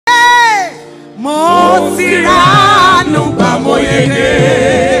mo ti ránú gbà mo yege.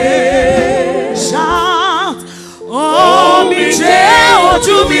 Shout, omijé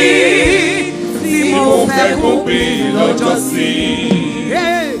ojú mi tí mo fẹ́ kó pín lọ́jọ́ sí.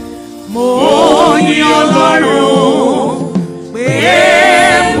 Mo yìn Ọlọ́run pé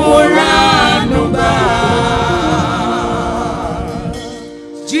mo ránú gbà.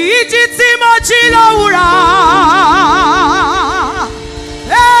 Jíjí tí mo jí lówùrọ̀,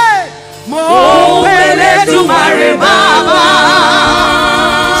 mo pèlè Èdùmàrè bàbá.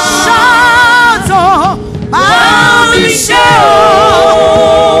 Ṣáàtò bá mi ṣe o,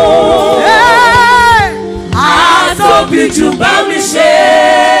 àtòbí jù bá mi ṣe.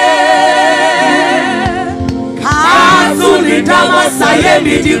 Kàtún ní dámọ̀ sáyé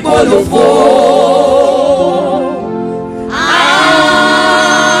mi di kòlòfò.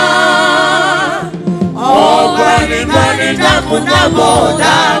 Dákun dábọ̀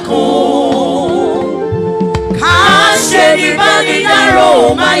dákun, ká ṣe ní bánidáró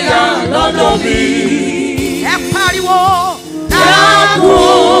máa yà lọ́dọ̀ mi. Ẹ pariwo dákun,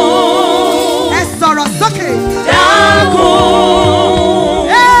 ẹ sọ̀rọ̀ sókè dákun,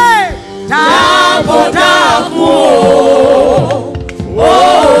 dábọ̀ dákun o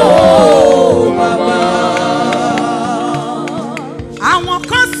màmá. Àwọn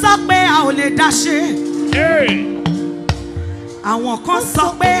kan sọ pé a ò lè dá ṣe. Àwọn kan sọ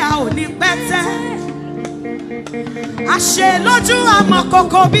pé a ò ní pẹ́tẹ́. Àṣẹ lójú àmọ́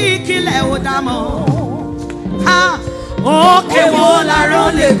kókó bí kílẹ̀ ò dámọ̀. Òkè wo làrán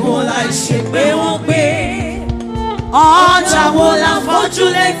lè gùn láì ṣe pé wọ́n gbé. Ọjà wo la fojú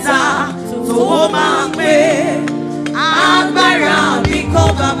létà tó máa gbé. Agbára mi kọ́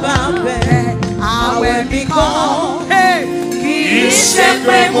bàbá bẹ̀, àwẹ̀ mi kọ́. Kì í ṣe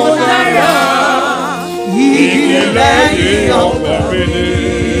pé mo dára. Igi lẹ́yìn ọgbà mi ni.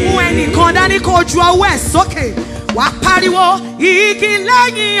 Mú ẹnìkan dání kó ju ọwọ́ ẹ̀ sókè. Wà á pariwo, igi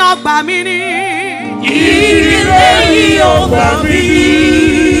lẹ́yìn ọgbà mi ni. Igi lẹ́yìn ọgbà mi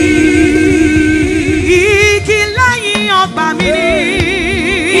ni. Igi lẹ́yìn ọgbà mi ni.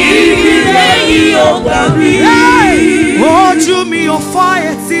 Igi lẹ́yìn ọgbà mi ni. Ojú mi ò fọ́,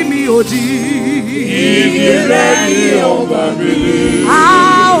 etí mi ò di. Igi lẹ́yìn ọgbà mi ni. A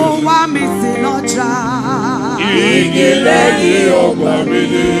ò wá mi sí lọ́jà. Igi lẹ́yìn ọgbà mi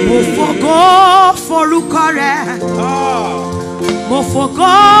ni. Mo fògo forúkọ rẹ̀. Mo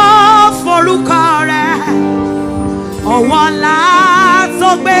fògo forúkọ rẹ̀. Ọwọ́ ńlá tó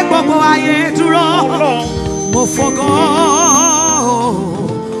gbé gbogbo ayé dúró. Mo fògo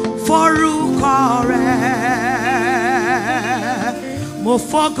forúkọ rẹ̀. Mo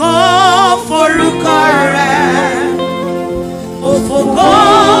fògo forúkọ rẹ̀. Mo fògo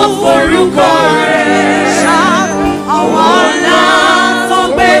forúkọ rẹ̀. Ọwọ́ ńlá tó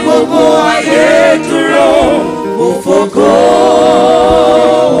gbé gbogbo ayé dúró. Mo fògo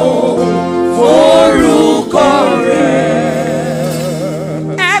forúkọ rẹ̀.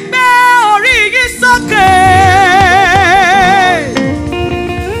 Ẹ gbé orí yín sókè,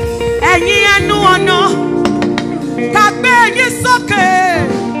 ẹ̀yin ẹnu ọ̀nà. Ká gbé yín sókè,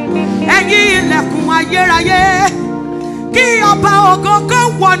 ẹ̀yin ilẹ̀kùn ayérayé. Kí ọba ògo kó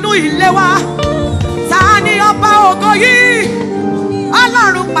wọnú ilé wa. Ta ni ọba ògo yìí?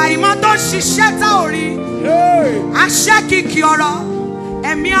 Ọlọ́run pàìmọ́ tó ṣiṣẹ́ tá ò rí. Àṣẹ kìkì ọ̀rọ̀,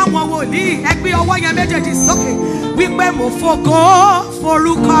 ẹ̀mí àwọn wòlíì. Ẹ gbé ọwọ́ yẹn méjèèjì sókè wípé mo fògo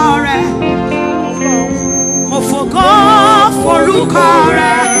forúkọ rẹ̀. Mo fògo forúkọ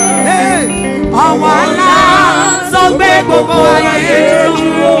rẹ̀. Ọwọ́ ńlá tó gbé gbogbo ayé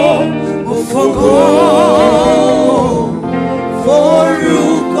dúró. Mo fògo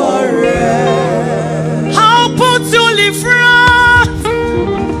forúkọ rẹ̀. I'll put you in front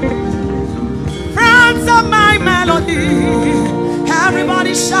of my melody.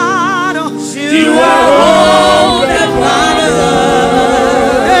 Everybody shout, you are all that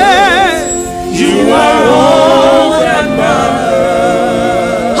matters. You are all that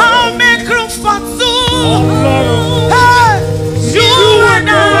matters. I'll make room for two. You and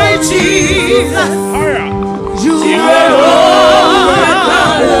I, Jesus. You are all that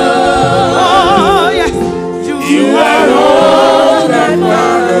matters. Oh, yes. You are all that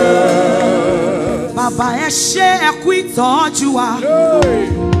matters. Bàbá ẹ ṣé ẹ kú ìtọ́jú wa.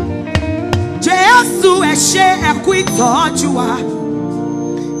 Jésù ẹ ṣé ẹ kú ìtọ́jú wa.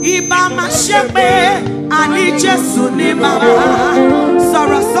 Ìbá máa ṣe pé àní Jésù ní bàbá.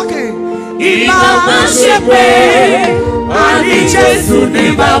 Sọ̀rọ̀ sókè. Ìbá máa ṣe pé àní Jésù ní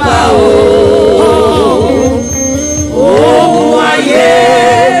bàbá o. Ohun ayé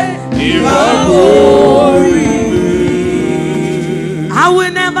ìbá lórí mi. I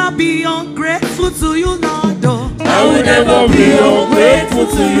will never never be ungrateful to you, Lord. I will never be ungrateful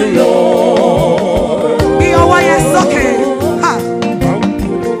to you, Lord. Be over, yes, okay.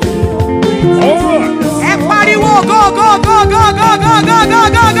 Go, go, go, go, go, go, go, go,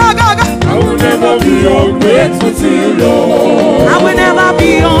 go, go, go, go. I will never be ungrateful to you, Lord. I will never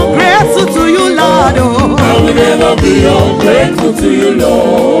be ungrateful to you, Lord. I will never be ungrateful to you,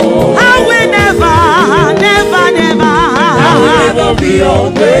 Lord. I will never, never, never. I will never be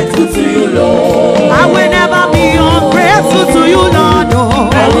ungrateful to you, Lord. I will never be ungrateful to you,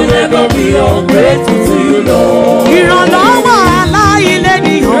 Lord. I will never be ungrateful to you, Lord. Ìrànlọ́wọ́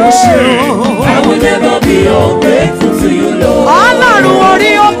aláìlẹ́ni òṣè. I will never be ungrateful to you, Lord. Ọlọ́run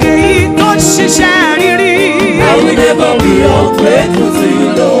orí òkè yìí tó ń ṣiṣẹ́ rírí. I will never be ungrateful to you,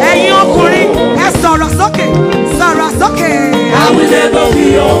 Lord. Ẹ̀yin ọkùnrin, ẹ sọ̀rọ̀ sókè, sọ̀rọ̀ sókè. I will never be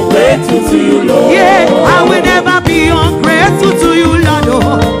ungrateful to you, Lord. Yeah, I will never be ungrateful to you,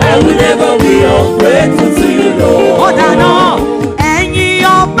 Lord. I will never be ungrateful to you, Lord. Ó dáná, ẹ̀yin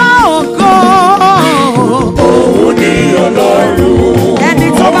ọba ògo. Òun ni Ọlọ́run. Ẹni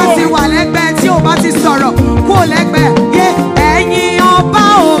tó bá ti wà lẹ́gbẹ̀ẹ́ tí ò bá ti sọ̀rọ̀ kó lẹ́gbẹ̀ẹ́. Yé ẹ̀yin ọba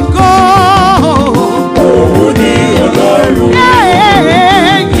ògo. Òun ni Ọlọ́run.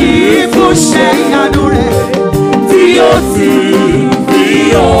 Yìí fún ṣe ìyanu rẹ̀. Tí ó sì fi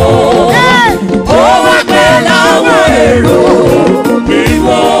hàn. Ó wá pẹ́ láwọn èrò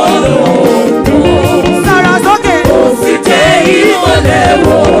mímọ́ lọ́dọ̀. Sọ̀rọ̀ sókè. Ó sì jẹ́ ìmọ́lẹ̀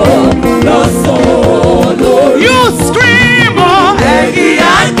wọ̀ lọ́sàn-án lórí. You scream o. Ẹ̀yin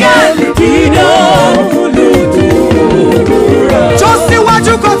áńgẹ́lì dídá olùdúró. Jó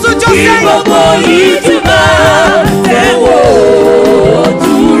síwájú kó tún jó Kí sẹ́yìn. gbogbo yìí ti máa tẹ̀wọ̀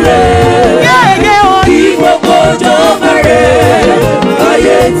ojú rẹ̀. Yéèyé o. Kí gbogbo jọba rẹ̀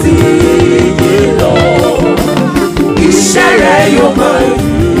ayé ti yé lọ. Iṣẹ́ rẹ̀ yóò máa yí.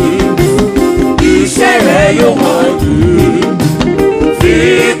 Iṣẹ́ rẹ̀ yóò máa yí. Fi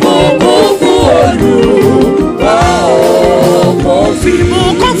gbogbo fún Olúwa ọkọ fi.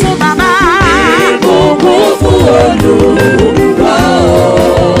 Ìbùkún fún bàbá. Fi gbogbo fún Olúwa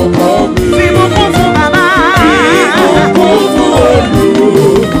ọkọ mi. Ìbùkún fún bàbá. Gbogbo fún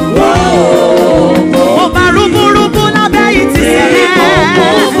Olúwa ọkọ. Mo bá rúbúrúbú lábẹ́ ìtìsẹ̀lẹ̀. Gbogbo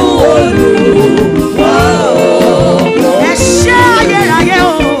fún Olúwa ọkọ. Ẹ ṣé ayérayé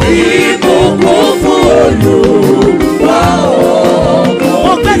o. Gbogbo fún Olúwa ọkọ.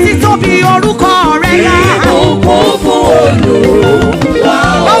 Mo gbé títóbi orúkọ rẹ̀ ga. Gbogbo fún Olúwa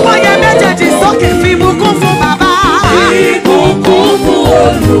ọkọ. Ọwọ́ yẹn méjèèjì sókè fi ìbùkún fún bàbá. Gbogbo fún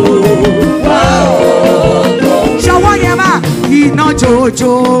Olúwa ọkọ. Ṣọwọ́ yẹn máa iná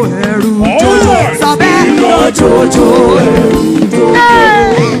jòjò ẹ̀rù jòjò sọ bẹ́ẹ̀. Iná jòjò ẹ̀rù jòjò.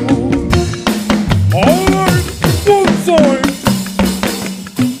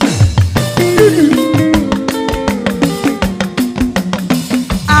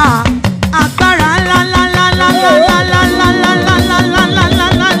 Agbára ńlá ńlá ńlá ńlá ńlá ńlá ńlá ńlá ńlá ńlá ńlá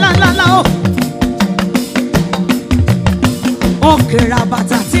ńlá ńlá ńlá ńlá o. Òkèrè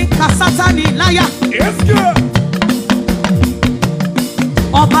àbàtà tí ń ka Sátánì láyà.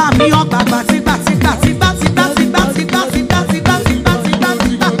 Ọba mi ọgbàgbà tìgbà tìgbà tìgbà tìgbà tìgbà tìgbà tìgbà tìgbà tìgbà tìgbà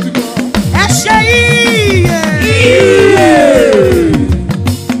tìgbà. Ẹ ṣe iye.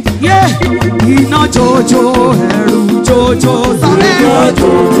 Yé iná jòjò ẹ̀rù jòjò sọ́bẹ̀. Iná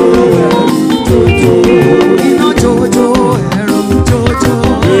jòjò ẹ̀rù jòjò. Iná jòjò ẹ̀rù jòjò.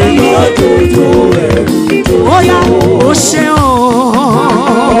 Iná jòjò ẹ̀rù jòjò. Ó yá ó ṣe o.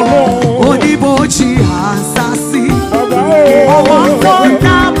 Oníbojì àǹsà sí. Ọwọ́ tó ń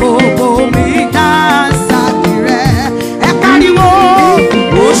dáàbò bò mí dáńsà kìrẹ́. Ẹ káríwó.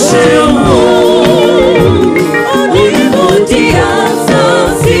 Ó ṣeun o. Onímọ̀jì àṣà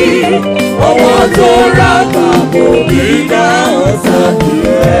sí. Ọwọ́ tó ra gbàgbọ́ mi dáhùn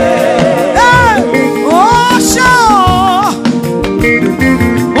sàkíyẹ́. Ó ṣe o.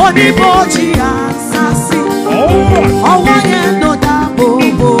 Oníbojì àǹsà sí. Ọwọ́ yẹn ló dáàbò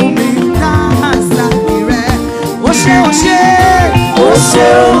bò mí dáńsà kìrẹ́. Ó ṣe ó ṣe. Ó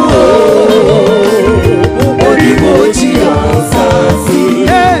ṣeun o. Onímọ̀jì àṣà sí.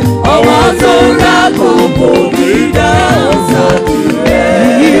 Ọwọ́ tó ra gbàgbọ́ mi dáhùn sàkíyẹ́.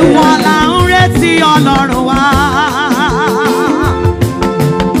 Ìwọ là ń retí Ọlọ́run wa.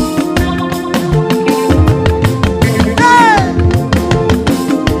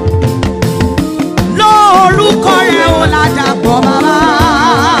 Lórúkọ rẹ̀ ó ládàpọ̀ bàbá.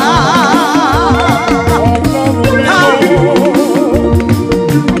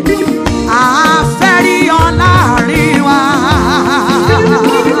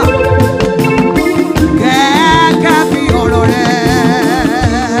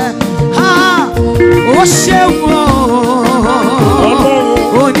 ṣeun o.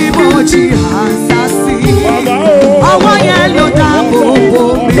 Onímọ̀jì àṣàṣì. Ọwọ́ yẹn ló dáàbò bò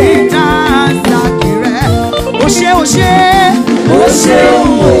mí dáńsàkì rẹ̀. Ó ṣe ó ṣe. Ó ṣeun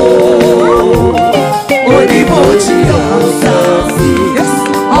o. Onímọ̀jì àṣàṣì.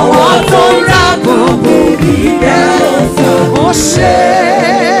 Ọwọ́ tó ń dáàbò bò mí dáńsàkì. Ó ṣe.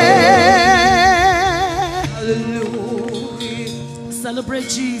 Celebrate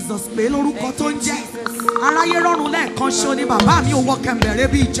Jesus. Pé lórúkọ tó ń jẹ́. Aráyé rọrùn lẹ́ẹ̀kan ṣo ni bàbá mi ò wọ kẹ̀mbẹ̀rẹ̀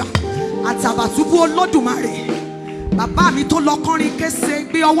bí ìjà. Àtàbàtúbú Olódùmarè. Bàbá mi tó lọ kọrin kése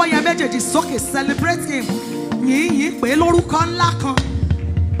gbé ọwọ́ yẹn méjèèjì sókè. Celebrate him. Yìnyín pé lórúkọ ńlá kan.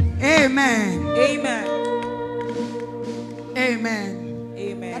 Amen. Amen. Amen.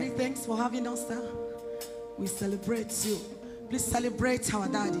 Amen. Daddy, thanks for having us, sir. We celebrate you. Please celebrate our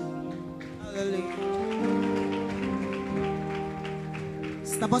daddy. Hallelujah.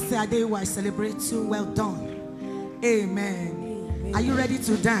 Stabose Adewa, I celebrate you. Well done. Amen. Are you ready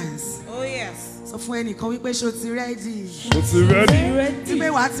to dance? Oh yes. So for any, can we play show ti ready? What's it ready? Tí pé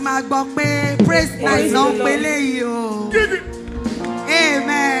wàá ti máa gbọ́ pé praise night ló ń pè léyìí o.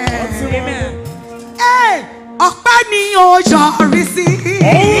 Amen. Amen. Hey, ọpẹ́ ni ó yọrí sí.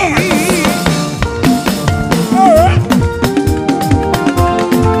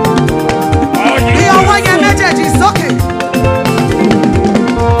 Bí ọwọ́ yẹn méjèèjì sókè.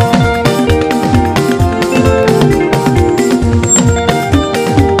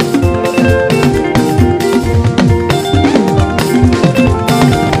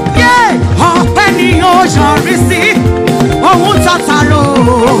 Yọrí sí ohun tọ́tàrò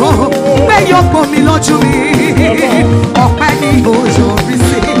pé yóò gbomi lójú mi. Ọpẹ́ ni ó yọrí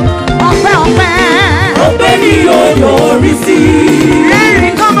sí. Ọpẹ́ ọpẹ́. Ọpẹ́ ni yóò yọrí sí.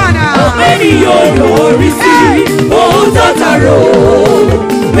 Rẹ́rìn kọ́mọ̀nà. Ọpẹ́ ni yóò yọrí sí. Ohun tọ́tàrò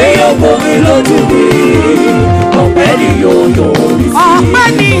pé yóò gbomi lójú mi. Ọpẹ́ ni yóò yọrí sí. Ọpẹ́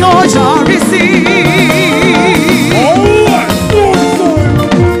ni ó yọrí sí.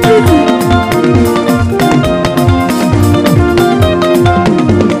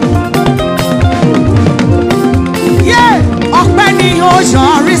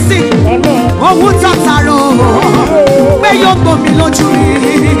 Yọrí sí ohun tọ́tàrò pé yóò gbomi lójú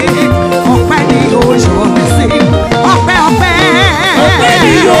rí. Ọpẹ́ ni yóò yọrí sí. Ọpẹ́ ọpẹ́. Ọpẹ́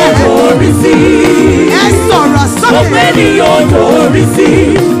ni yóò yọrí sí. Ẹ sọ̀rọ̀ sókè. Ọpẹ́ ni yóò yọrí sí.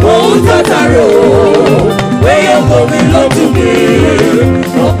 Ohun tọ́tàrò pé yóò gbomi lójú rí.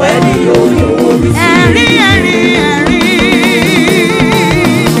 Ọpẹ́ ni yóò yọrí sí. Ẹ̀rín ẹ̀rín ẹ̀rín.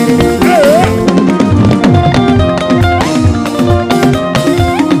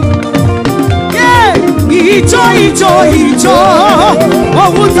 Ìjó ìjó ìjó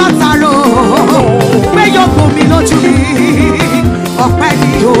ohun tọ́tàrò pé yóò gbomi lójú mi. Ọpẹ́ ni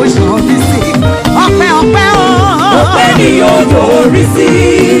yóò yọrí sí. Ọpẹ́ ọpẹ́ o. Ọpẹ́ ni yóò yọrí sí.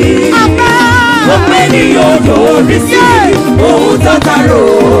 Ọpẹ́ ni yóò yọrí sí. Ohun tọ́tàrò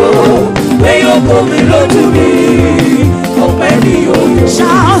pé yóò gbomi lójú mi. Ọpẹ́ ni yóò yọrí sí.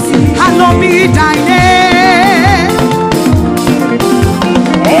 Shout, hallowed be thy name.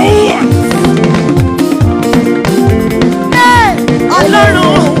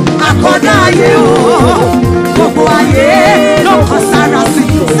 Ọlọ́run àkọ́dá ayé o, gbogbo ayé ló kàn sára sí.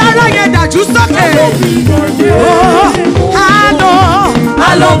 Sára yẹn dájú sókè.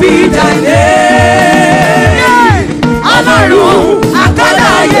 Hallowed be thy name. Ọlọ́run àkọ́dá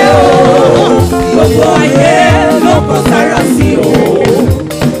ayé o, gbogbo ayé ló kàn sára sí o.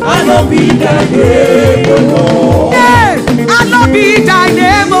 Hallowed be thy name o. Hallowed be thy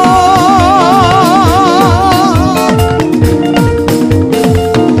name o.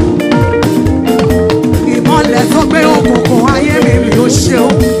 Tó gbé òkùnkùn ayé mi ò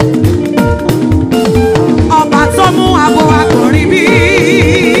ṣeun. Ọba tó mú abo akọrin bí.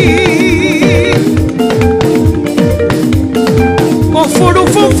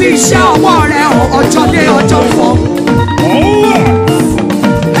 Òfurufú fi iṣẹ́ ọwọ́ rẹ̀ hàn ọjọ́ dé ọjọ́ fọ́.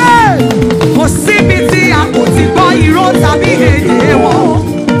 Kò síbi tí a kò ti gbọ́ ìró tàbí èdè wọn.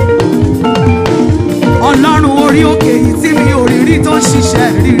 Ọlọ́run orí òkè yìí tí mi ò rí rí tó ń ṣiṣẹ́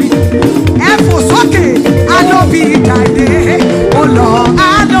rírí. Ẹ fò sókè. Hallowed be thy name, oh Lord,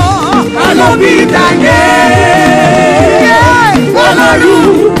 hallowed be thy name. Ọlọ́run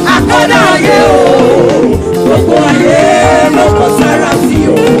àkọ́dá ayé o, gbogbo ayé ló kàn sára sí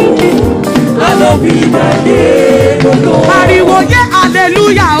o. Hallowed be thy name, oh Lord. Pariwo yé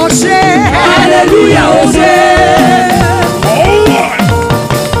hallelujah ó ṣe. Hallelujah ó ṣe.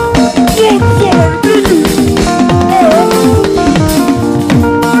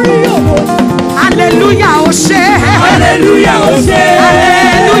 Hallelujah ó ṣe. Hallelujah ó ṣe.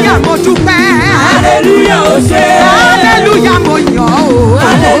 Hallelujah mo dúpẹ́. Hallelujah ó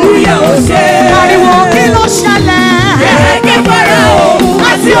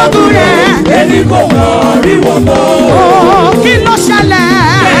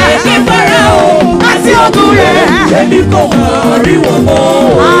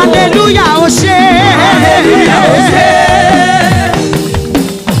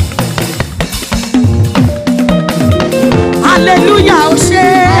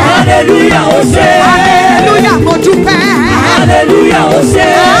hallelujah ó ṣé. hallelujah mo dúpẹ́. hallelujah ó ṣé.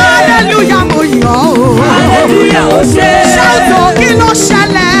 hallelujah mo yọ̀ ọ́. hallelujah ó ṣé. ṣáàtò kí ló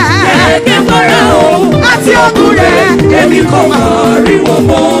ṣẹlẹ̀. kẹ̀kẹ́ fara o. àti ogun rẹ̀ èmi kò mọ̀ rí wọn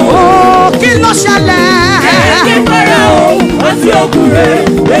mọ́. ó kí ló ṣẹlẹ̀. kẹ̀kẹ́ fara o. àti ogun rẹ̀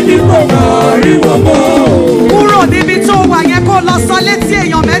èmi kò mọ̀ rí wọn mọ́. kúrò níbi tó wà yẹn kó lọ sọ létí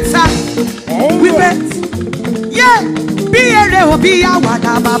èèyàn mẹ́ta wípé yé bí eré o bí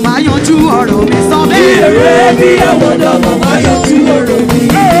àwàdà bàbá yanjú ọ̀rọ̀ mi sọ bẹ́ẹ̀. bí eré bí àwàdà bàbá yanjú ọ̀rọ̀ mi.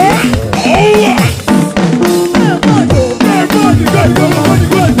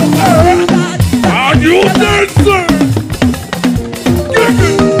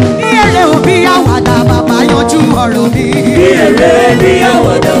 bí eré o bí àwàdà bàbá yanjú ọ̀rọ̀ mi. bí eré bí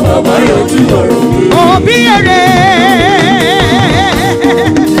àwàdà bàbá yanjú ọ̀rọ̀ mi. ó bí eré.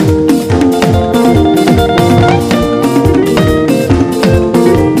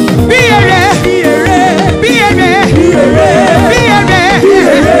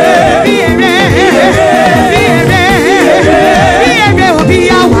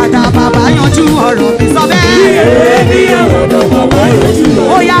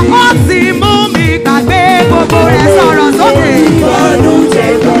 Oya ó ti mú mi gbàgbé gbogbo rẹ̀ sọ̀rọ̀ sókè.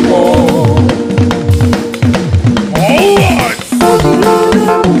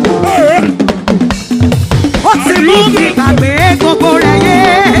 Ó ti mú mi gbàgbé gbogbo rẹ̀ yé.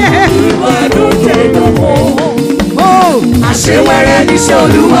 Ó àṣewẹ́rẹ́ níṣẹ́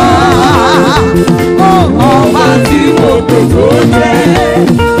Olúwa. Ó ọba tí mo pè tó jẹ́.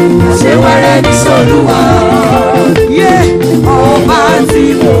 Àṣewẹ́rẹ́ níṣẹ́ Olúwa. Yé ọba tí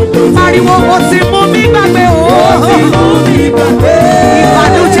mo pè tó jẹ́. Pariwo ó ti mú mi gbàgbé o. Ó ti mú mi gbàgbé.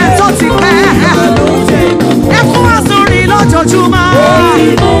 Ìbànújẹ́ tó ti pẹ́. Ẹkún àsùnrin lójoojúmọ́. Ó ti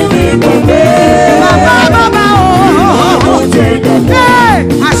mú mi gbàgbé. Bàbá o.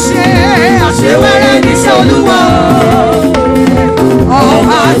 Àṣewẹ́rẹ́ níṣẹ́ Olúwa.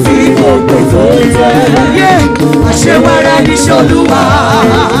 Ọba tí mo pè tó jẹ́. Yé àṣewẹ́rẹ́ níṣẹ́ Olúwa.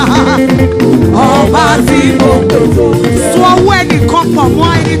 Ọba tí mo pè tó jẹ́. Sọ ọwọ́ ẹnìkan pọ̀ mọ́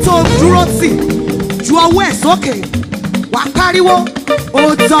ẹni tó dúró tì. Ju ọwọ́ ẹ̀ sókè. Wàá pariwo ó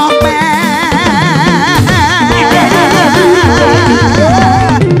tọpẹ́.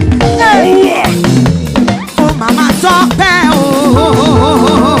 Ó màmá tọpẹ́ o.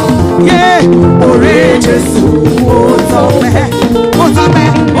 Yé òré Jésù ó tọpẹ́. Ó tọpẹ́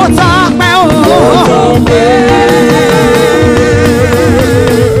ó tọpẹ́ o.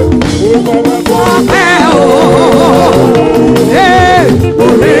 Tọpẹ́ o.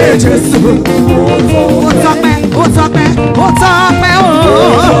 Òré Jésù ó tọpẹ́ ó tọpẹ́ ó tọpẹ́ o.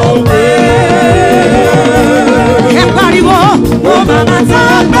 Ẹ pariwo ó màmá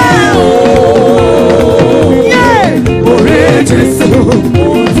tọpẹ́ o. Yé òré Jésù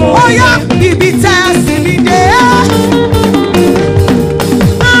ó yá ibi tẹ́ sí mi dé.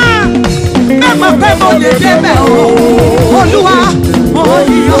 Mẹ́mọ̀ pé mo lè débẹ̀ o. Olúwa mo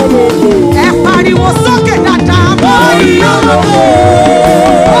yíyọ. Ẹ pariwo sókè dáadáa. Mo yíyọ lógo.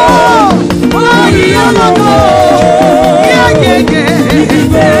 Mo yíyọ lógo. Yéyéyé. Ibi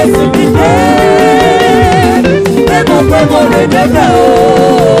tẹ́ sí mi dé. Mẹ́mọ̀ pé mo lè débẹ̀ o.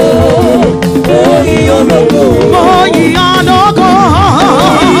 Mo yíyọ lógo. Mo yíyọ lógo.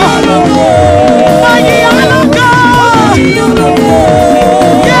 Mo yíyọ lógo.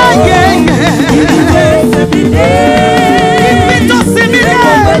 Ibi tó sí mi dé.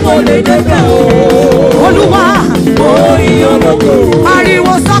 Olúwa mo yíyan lógo.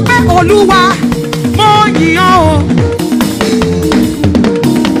 Pariwo sọ pé Olúwa mo yíyan o.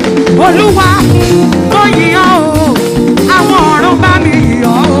 Olúwa mo yíyan o. Àwọn ọ̀run bá mi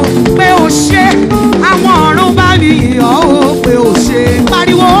yíyan o pé o ṣé. Àwọn ọ̀run bá mi yíyan o pé o ṣé.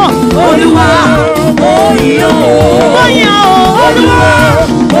 Pariwo Olúwa mo yíyan o. Mo yíyan o. Olúwa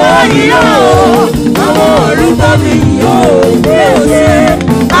mo yíyan o. Àwọn ọ̀run bá mi yíyan o pé o ṣé.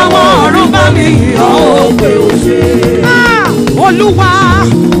 Àwọn ọ̀run bá mi yíyan o pé o ṣé. Olúwa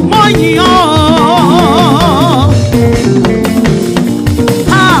mo yíyan o.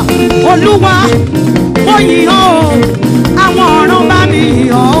 Olúwa mo yíyan o. Àwọn ọ̀run bá mi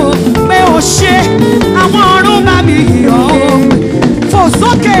yíyan o pé o ṣé. Àwọn ọ̀run bá mi yíyan o. Fò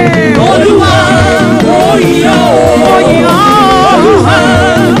sókè. Olúwa mo yíyan o. Mo yíyan o. Olúwa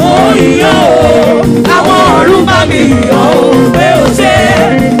mo yíyan o. Àwọn ọ̀run bá mi yíyan o pé o ṣé.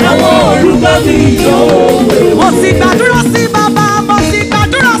 Àwọn ọ̀run bá mi yíyan o pé o ṣé. Mo sì gbàdúrà sí bàbá, mo sì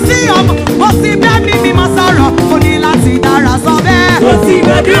gbàdúrà sí ọmọ, mo sì bẹ́ẹ̀ mi mímọ́ sọ̀rọ̀, mo ní láti dára sọ bẹ́ẹ̀. Mo sì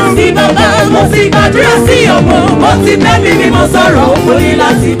gbàdúrà sí bàbá, mo sì gbàdúrà sí ọmọ, mo sì bẹ́ẹ̀ mi mímọ́ sọ̀rọ̀, mo ní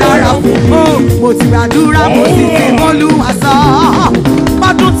láti dára fún. Mo ti gbàdúrà, mo sì ti Olúwa sọ.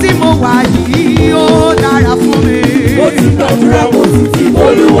 Ọdún tí mo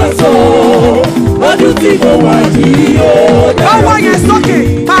mo wà yìí ó dára. Ọwọ́ yẹn sókè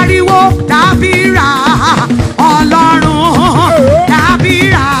pariwo dábìrà Ọlọ́run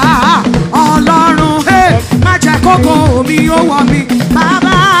dábìrà Ọlọ́run má jẹ́ kókó mi ó wọ̀ mí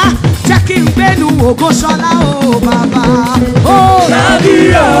bàbá jẹ́ kí n gbénu ògo ṣọlá o bàbá.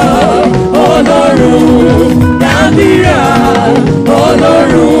 Dábìrà Ọlọ́run dábìrà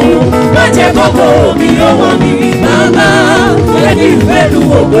Ọlọ́run má jẹ́ kókó mi ó wọ̀ mí bàbá jẹ́ kí n gbénu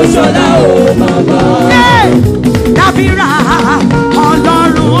ògo ṣọlá o bàbá. Dábìrà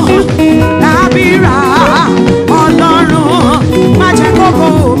Ọlọ́run dábìrà Ọlọ́run má jẹ́ kókó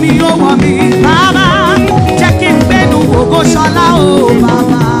mi ó wọ̀ mí bàbá jẹ́ kí n gbénu ògo ṣọlá o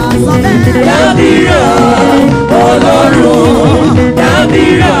bàbá. Sọ bẹ́ẹ̀. Dábìrà Ọlọ́run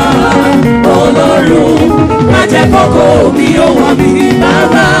dábìrà Ọlọ́run má jẹ́ kókó mi ó wọ̀ mí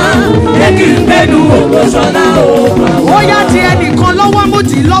bàbá jẹ́ kí n gbénu ògo ṣọlá o bàbá. Ó yá ti ẹnìkan lọ́wọ́ mú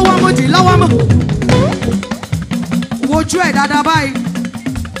dì lọ́wọ́ mú dì lọ́wọ́ mú. Wojú ẹ̀ dáadáa báyìí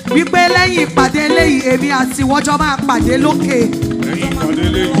wípé lẹ́yìn ìpàdé eléyìí èmi àti ìwọ́jọ́ máa pàdé lókè.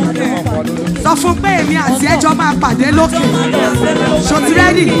 Sọ fún pé èmi àti ẹjọ́ máa pàdé lókè. Ṣó ti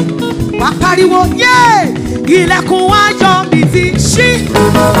rẹ́dì? Wà á pariwo yé ilẹ̀kùn ayọ̀ mi ti ṣí.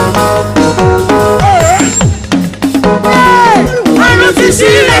 Àrùn ti ṣí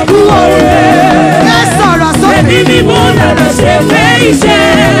ilẹ̀kùn ọ̀rẹ́. Ẹ sọ̀rọ̀ sókè. Ẹ̀mí mímọ́ lára ṣe fẹ́ iṣẹ́.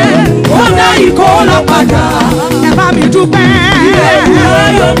 Ó dá ìkó lọ padà. Ẹ bá mi dúpẹ́. Ilẹ̀kùn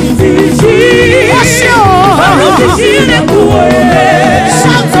ayọ̀ mi ti ṣí. Ó ṣí o. Àrùn ti ṣí ilẹ̀kùn ọ̀rẹ́.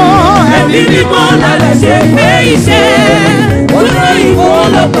 Ṣàtò Ẹ̀mí mímọ́ lára ṣe fẹ́ iṣẹ́. Ó dá ìkó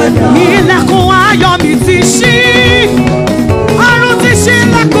lọ padà. ilẹ̀kùn ayọ̀ mi ti ṣí. Àrùn ti ṣí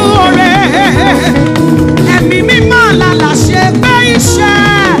ilẹ̀kùn ọ̀rẹ́. Ẹ̀mí mímọ́ lálà ṣe gbé iṣẹ́.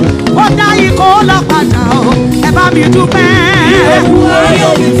 Ó dá ikọ̀ lọ padà o. Ẹ bá mi dúpẹ́. Ilẹ̀kùn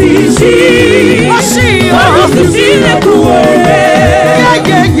ayọ̀ mi ti ṣí. Ó ṣí o. Àrùn ti ṣí ilẹ̀kùn ọ̀rẹ́.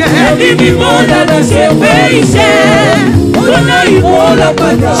 Yẹ́yẹ́yẹ́. Ẹ̀mí mímọ́ lára ṣe fẹ́ iṣẹ́. Ó dá ìkó lọ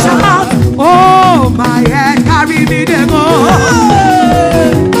padà. Shout, oh my head, carry me dey go.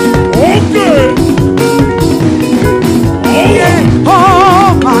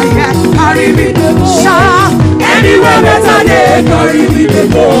 Oh my head, carry me dey go. Shout, Anywhere better dey carry me dey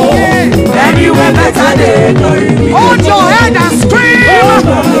go. Anywhere better dey carry me dey go. hold your head and scream.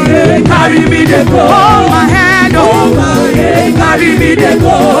 Carry me dey go. Hold my head, oh. Carry me dey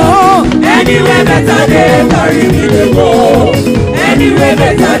go. Anywhere better dey carry me dey go. Anywhere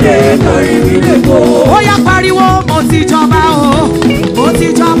better dey carry me dey go. Ó yá pariwo, mo ti jọba o, mo ti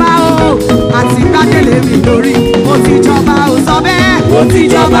jọba o, àti gbàgede mi lórí, mo ti jọba o, sọ bẹ́ẹ̀. Mo ti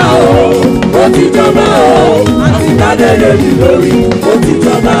jọba o, mo ti jọba o, àti gbàgede mi lórí. Mo ti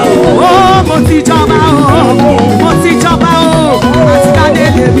jọba o. Oh, mo ti jọba o, mo ti jọba o, àti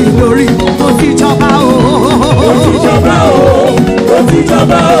gbàgede mi lórí, mo ti jọba o. Mo ti jọba o, mo ti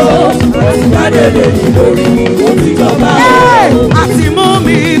jọba o, àti gbàgede mi lórí. Mo ti jọba o. Hey, àti mú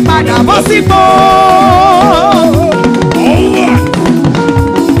mi padà bọ́ sípò.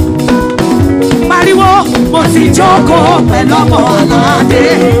 Pariwo, mo ti jókòó pẹ̀lú ọmọ aládé,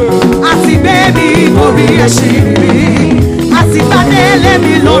 àti gbé mi orí ẹṣin mi, àti gbádélé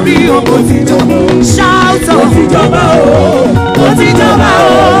mi lórí ògo ti jọba. Shout Mo ti jọba o, mo ti jọba o,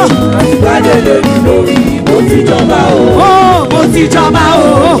 àti gbàgede mi lórí. Mo ti jọba o. oh, mo ti jọba o,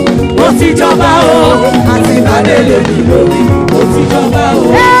 mo ti jọba o, àti gbádélé mi lórí. Mo ti jọba o.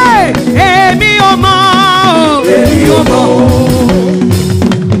 Hey, èmi ò mọ̀ o, èmi ò mọ̀ o.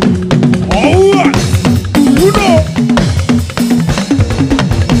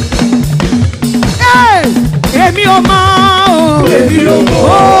 Hey, èmi ò mọ̀ o, Èmi ò mọ̀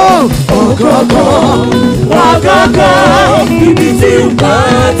ọ̀gọ̀gọ̀ ibi tí ń bá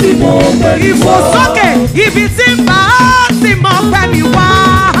tí mo pẹ́ mi wá. ìfòsókè ibi tí ń bá tí mo pẹ́ mi wá.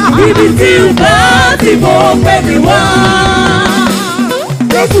 Ibi tí ń bá tí mo pẹ́ mi wá.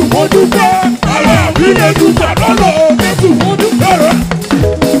 Jésù mo dúpẹ́, ara mi lè dúpẹ́ lọ́lọ́. Jésù mo dúpẹ́ rẹ̀.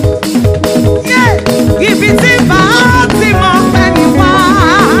 Yeah, ibi tí ń bá tí mo pẹ́ mi wá.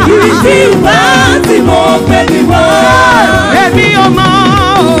 Ibi tí ń bá tí mo pẹ́ mi wá. Èmi ò mọ̀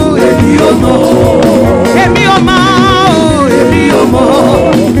o, Èmi ò mọ̀ èmi ò mọ̀ o, èmi ò mọ̀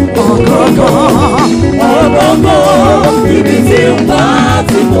ọ̀gọ̀gọ̀ ibi tí ń bá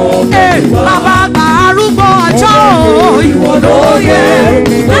tí mo pẹ́ mi wá. bàbá àgbà arúgbó ọjọ́ o, Ìwọ ló yẹ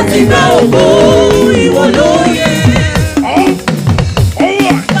láti gba ògo. Ìwọ ló yẹ.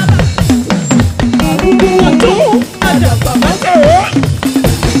 Arúgbó ọjọ́ àdàbà má jẹ́.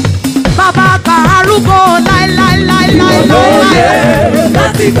 bàbá àgbà arúgbó Ìwọ ló yẹ láíláíláíláí.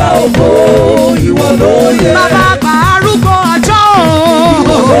 láti gba ògo. Ìwọ ló yẹ. Bàbá àgbà arúgbó ọjọ́ o.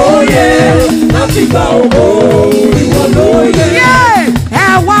 Ìwọ ló yẹ láti ìgbà ògo ìwọ ló yẹ. Ẹ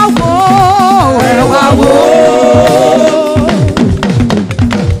wá wò, ẹ wá wò.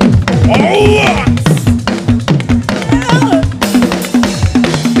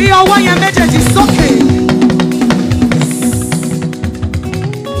 Bí ọwọ́ yẹn méjèèjì sókè.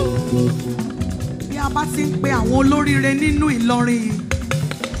 Bí a bá ti ń pe àwọn olóríire nínú Ìlọrin,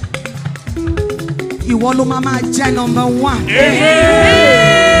 ìwọ ló máa jẹ́ number 1.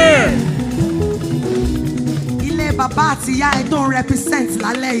 Ilé bàbá àti ìyá ẹ tó ń represent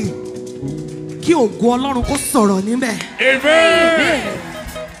lálẹ́ yìí, kí ògo Ọlọ́run kó sọ̀rọ̀ níbẹ̀.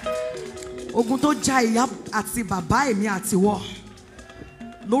 Ogun tó ja ìyá àti bàbá èmi àti wọ,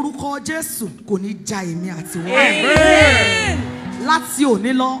 lórúkọ Jésù kò ní ja èmi àti wọ. Láti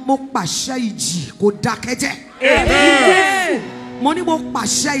òní lọ mo pàṣẹ ìjì kó dákẹ́jẹ́. Mo ní mo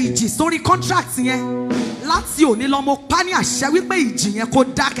pàṣẹ ìjì sórí contract yẹn. Láti òní lọ mo pa ní àṣẹ wípé ìjì yẹn kó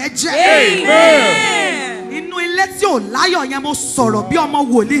dákẹ́jẹ́. Inú ilé tí ò láyọ̀ yẹn mo sọ̀rọ̀ bí ọmọ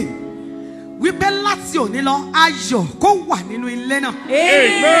wòlíì wípé láti òní lọ ayọ̀ kó wà nínú ilé náà.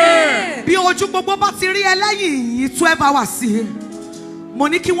 Bí ojú gbogbo bá ti rí ẹlẹ́yìn yìí 12 hours sí, mo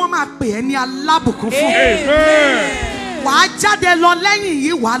ní kí wọ́n máa pè ẹ́ ní alábùkún fún. Wàá jáde lọ lẹ́yìn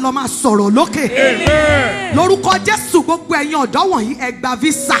yìí, wàá lọ máa sọ̀rọ̀ lókè. Lórúkọ Jésù gbogbo ẹ̀yin ọ̀dọ́ wọ̀nyí ẹ gba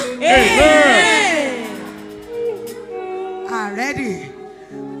visa. Ready?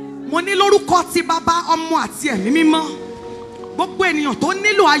 Mo ní lórúkọ ti Bàbá, Ọmọ àti Ẹ̀mí Mímọ́, gbogbo ènìyàn tó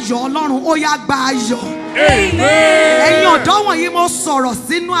nílò ayọ̀ Ọlọ́run ó yá gba ayọ̀. Ẹ̀yin ọ̀dọ́ wọ̀nyí mo sọ̀rọ̀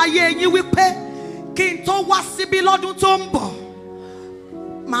sínú ayé yín wípé kí n tó wá síbí lọ́dún tó ń bọ̀,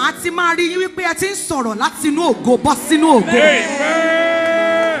 màá ti máa rí yín wípé ẹ ti ń sọ̀rọ̀ láti inú ògo bọ́ sínú ògo.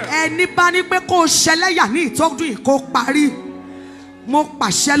 Ẹni bá ní pé kó o ṣẹlẹ́yà ní ìtọ́jú yìí kó parí. Mo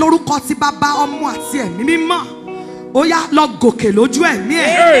pàṣẹ lórúkọ ti Bàbá, Ọmọ àti Ẹ̀mí Mímọ́, ó yá lọ gòkè lójú ẹ̀mí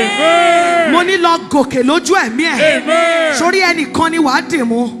ẹ̀. Mo ní lọ gòkè lójú ẹ̀mí ẹ̀. Sórí ẹnìkan ni wàá dì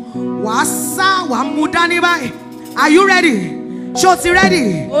mú, wàá sá, wàá mú dání báyìí. Are you ready? Ṣé o ti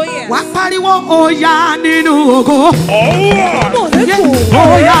ready? Wàá pariwo ó yá nínú ògo. Ó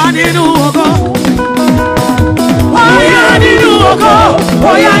yá nínú ògo. Ó yá nínú ògo.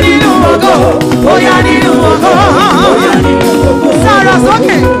 Ó yá nínú ògo. Ó yá nínú ògo. Sára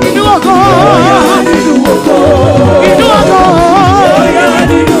sókè inú ògo. Inú ògo. Ó yá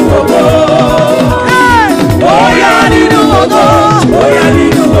nínú ògo. Ó yá nínú ògo. Ó yá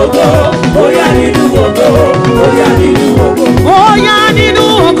nínú ògo. Ó yá nínú ògo. Ó yá nínú ògo. Ó yá nínú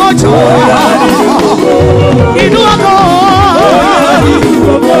ògo jọ. Inú ògo.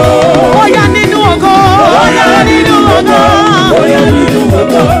 Ó yá nínú ògo. Ó yá nínú ògo. Ó yá nínú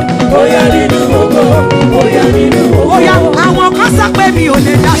ògo. Ó yá nínú ògo. Ó yá nínú ògo. Ó yá àwọn kan sọ pé mi ò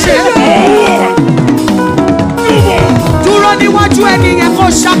lè dá ṣe. Dúró níwájú ẹni yẹn kó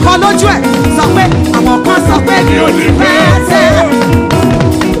ṣakọ lójú ẹ̀. Sọ pé àwọn kan sọ pé mi ò lè fẹ́ tẹ́.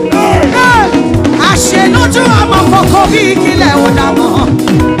 Àṣelójú ọmọ kòkó bí ìkìlẹ̀ ò dà mọ́.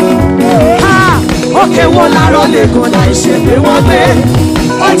 Òkè wo làárọ̀ lè gùn láì ṣe pé wọ́n gbé.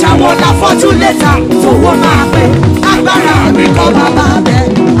 Ọjà wo la fọ́jú létà tówó máa pé. Agbára mi kọ́ bàbá bẹ̀,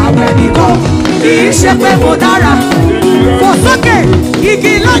 àwẹ̀ mi kọ́. Kì í ṣe pé mo dára. Fò sókè,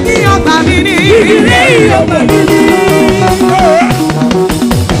 igi lọ́gì ọgbà mi ni. Igi lẹ́yìn ọgbà mi ni.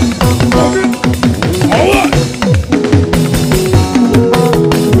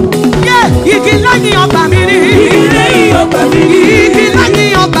 Igi lẹ́yìn ọgbà mi ni. Igi lẹ́yìn ọgbà mi ni. Igi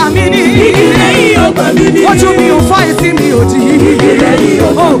lẹ́yìn ọgbà mi ni. Igi lẹ́yìn ọgbà mi ni. Ojú mi ò fọ́, etí mi ò di. Igi lẹ́yìn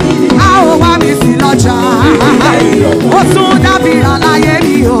ọgbà mi ni. A ò wá mi sí lọ́jà. Igi lẹ́yìn ọgbà mi ni. Ó tún dábìrà láyé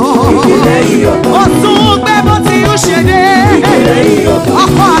mi o. Igi lẹ́yìn ọgbà mi ni. Ó tún gbé bó ti ń ṣe dé. Igi lẹ́yìn ọgbà mi ni.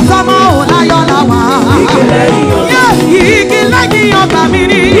 Ọkọ àtọmọ ò láyọ̀ láwà. Igi lẹ́yìn ọgbà mi ni. Igi lẹ́yìn ọgbà mi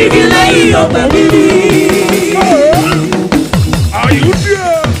ni. Igi lẹ́yìn ọgbà mi ni. Are you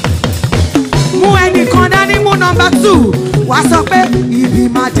there? Mú ẹnìkan dání, mú number 2. Wá sọ pé ibi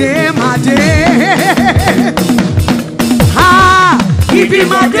màdé màdé. Ibi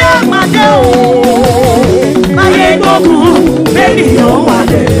màdé màdé o. Máyé gbógun mẹ́nìyàn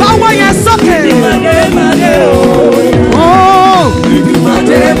wálé. Báwo yẹn sókè. Ibi màdé màdé o. Ibi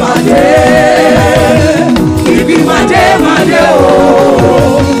màdé màdé. Ibi màdé màdé o.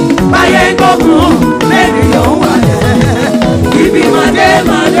 Máyé gbógun mẹ́nìyàn wálé. Ibi màdé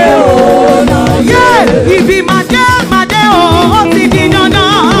màdé o. Ibi màdé màdé o, ó ti di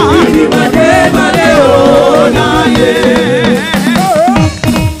dandan. Ibi màdé màdé o, láyé.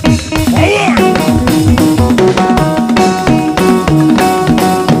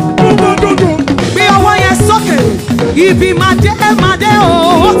 Gbé ọwọ́ yẹn sókè. Ibi màdé màdé o,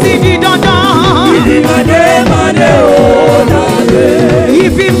 ó ti di dandan. Ibi màdé màdé o, láyé.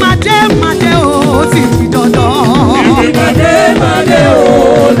 Ibi màdé màdé o, ó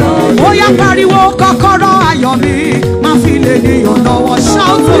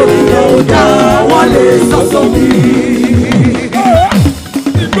Jesus omi.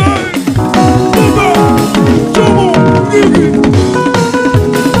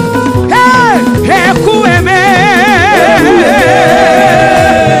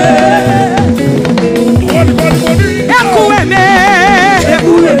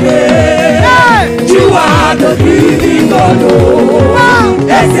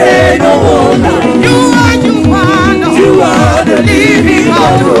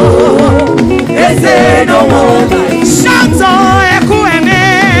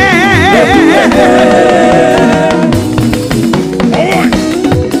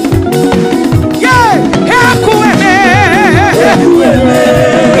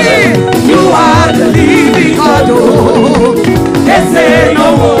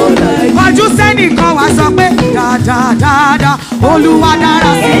 Olúwa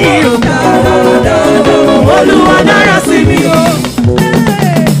dára sí mi o. Olúwa dára sí mi o.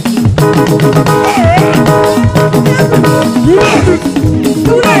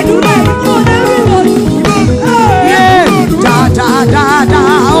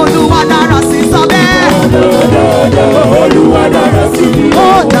 Olúwa dára sí sọ bẹ́ẹ̀. Olúwa dára sí mi o.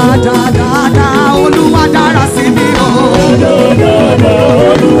 Olúwa dára sí mi o.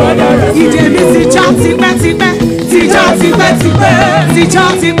 Ìdè mi ti já tipẹ́tipẹ́. Tija tipẹ́tipẹ́, tija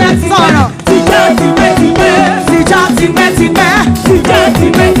tipẹ́ sọ̀rọ̀. Tija tipẹ́tipẹ́, tija tipẹ́tipẹ́, tija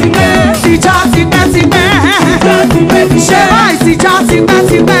tipẹ́tipẹ́, tija tipẹ́tipẹ́, tija tipẹ́tipẹ́. Ṣé báyìí tija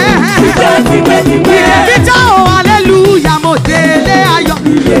tipẹ́tipẹ́? Tija tipẹ́tipẹ́. Ìrèbí já o, hallelujah, mo délé ayọ̀.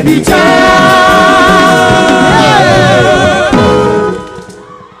 Ìrèbí já.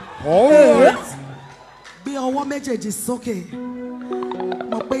 Gbé ọwọ́ méjèèjì sókè.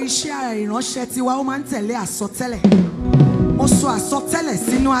 Mọ̀ pé iṣẹ́ ìránṣẹ́ tiwa ó máa ń tẹ̀lé àsọtẹ́lẹ̀. Mo sọ àsọtẹ́lẹ̀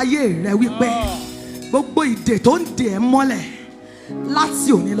sínú ayé rẹ wípé gbogbo ìdè tó ń dè ẹ́ mọ́lẹ̀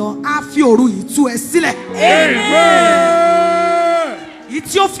láti òní lọ á fi òru yìí tú ẹ sílẹ̀. Yìí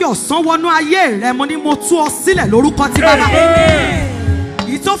tí ó fi ọ̀sán wọnú ayé rẹ mo ní mo tú ọ sílẹ̀ lórúkọ ti Baba.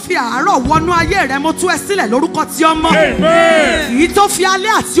 Yìí tó fi àárọ̀ wọnú ayé rẹ mo tú ẹ sílẹ̀ lórúkọ ti Ọmọ. Yìí tó fi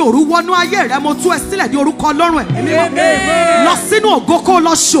alẹ́ àti òru wọnú ayé rẹ mo tú ẹ sílẹ̀ ní orúkọ Ọlọ́run ẹ̀mí mímọ́. Lọ sínú ògo kó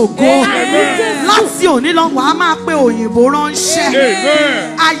lọ ṣògo. Láti òní lọ wàá máa pe òyìnbó ránṣẹ́.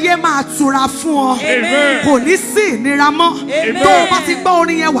 Ayé máa tura fún ọ. Kò ní sí ìnira mọ́. Tó o bá ti gbọ́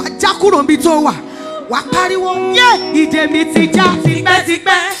orin yẹn wàá já kúrò níbi tó wà. Wàá pariwo yé ìdè mi ti já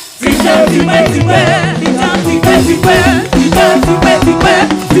tipẹ́tipẹ́. Tija tipẹ́tipẹ́, tija tipẹ́tipẹ́, tija tipẹ́tipẹ́,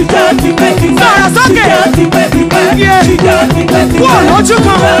 tija tipẹ́tipẹ́. Sọ̀rọ̀ sókè. Tija tipẹ́tipẹ́, tija tipẹ́tipẹ́. Wọ́n lójú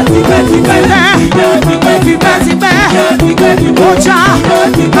kan. Tija tipẹ́tipẹ́, tija tipẹ́tipẹ́, tija tipẹ́tipẹ́. Ọjà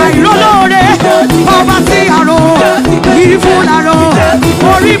àìrólóore, ọba tí àrò, ìfúnlarò,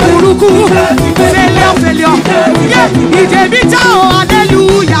 orí burúkú, fẹ́lẹ́ọ̀fẹ́lẹ́ọ̀. Yé ìdè mi já o,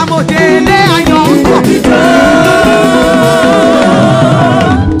 hallelujah, mo délé ayọ̀.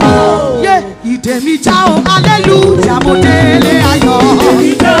 Ìdè mi já o, hallelujah, mo délé ayọ̀.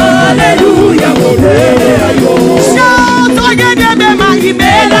 Hallelujah, mo délé ayọ̀. Ṣé o tó gẹ́gẹ́ bẹ́ẹ̀ máa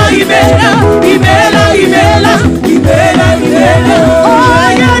ìmẹ́lá ìmẹ́lá ìmẹ́lá ìmẹ́lá ìmẹ́lá ìmẹ́lá. Ó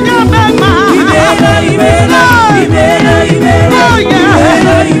gẹ́gẹ́ bẹ́ẹ̀ máa ìmẹ́lá ìmẹ́lá ìmẹ́lá ìmẹ́lá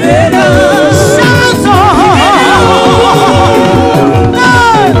ìmẹ́lá ìmẹ́lá. Ṣé o tó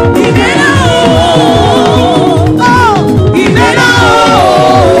ìmẹ́lá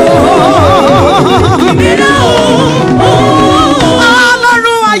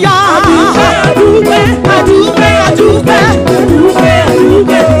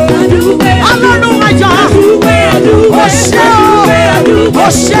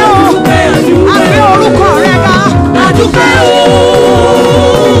ṣé o, àgbé orúkọ rẹ ga. Adúpẹ́ o,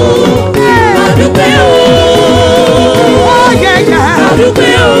 adúpẹ́ o, yẹ̀yẹ̀.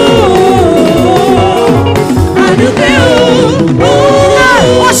 Adúpẹ́ o, adúpẹ́ o.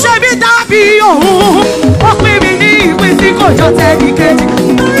 Ó ṣe mí dàbí òun, ó pín mi ní ìpín tí kò jọ tẹ́ni kejì.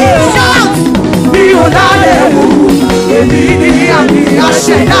 Shout! Mi ò lálẹ́ wò, èmi ní àmì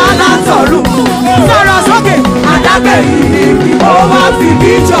àṣẹ̀dá látọ̀run. Sọ̀rọ̀ sókè, adágbẹ̀yìn ni ó wá fi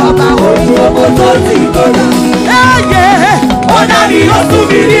bí jọba ohun owó tó ti gbọ́dọ̀. Ẹyẹ ó dání ó tún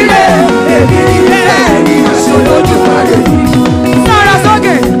mi nílé, èmi nílé ẹni aṣọ lójú parí mi. Sọ̀rọ̀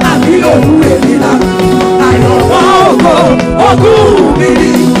sókè, àbí òun èmi la, àyọ̀wọ́ ògo ogún mi ni.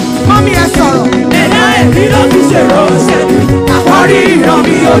 Mọ́mí ẹ sọ̀rọ̀. Ẹ̀dá ẹ̀mí ló fi ṣèrànṣẹ́ mi. Àkọ́rí ìran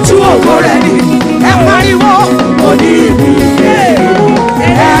mi ojú ògo rẹ̀ ni. Ẹ pariwo, mo ní ibi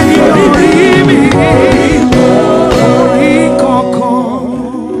ẹni orí mi.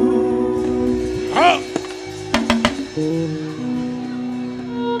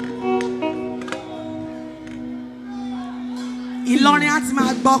 Ìlọrin á ti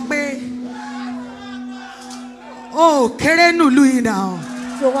máa gbọ́ pé Oh, kéré nùlú yìí náà.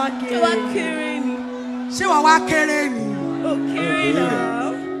 Ṣé wá kéré ni? Ṣé wàá wá kéré ni? Ó kéré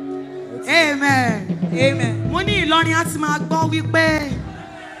náà. Amen. Amen. Mo ní Ìlọrin á ti máa gbọ́ wípé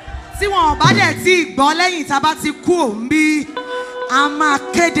tí wọn ò bá dẹ̀ tí gbọ́ lẹ́yìn tá a bá ti kú òun bí a máa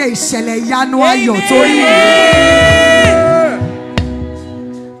kéde ìṣẹ̀lẹ̀ ìyanu ayọ̀ torí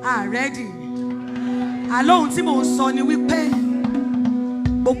ready. Àlóhùn tí mò ń sọ ni wípé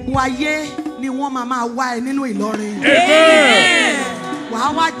gbogbo ayé ni wọ́n máa wá ẹ nínú Ìlọrin. Amen. Wàá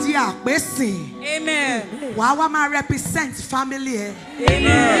wá di àpèsìn. Amen. Wàá wá máa represent family ẹ.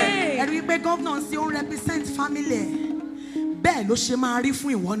 Amen. Ẹ rí i pé gómìnà sí ó ń represent family ẹ. Bẹ́ẹ̀ ló ṣe máa rí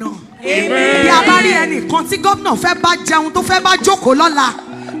fún ìwọ náà. Amen. Bí a bá rí ẹnìkan tí gómìnà fẹ́ bá jẹun tó fẹ́ bá jókòó lọ́la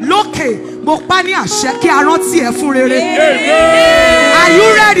lókè mo pa ní àṣẹ kí a rántí ẹ fún rere. Amen. Are you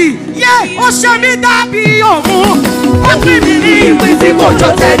ready? Yeah, ó ṣe mí dàbí òun. Ó fi mí ní ìpín tí kò jọ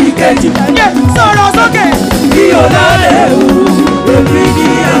tẹ́nìkejì. Yeah, sọ̀rọ̀ sókè. Bí o lọ́lẹ̀ wù, èmi ni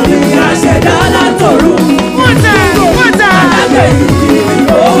àmì àṣẹdá látọ̀run. Mútẹ̀. Alágbẹ̀yìn ó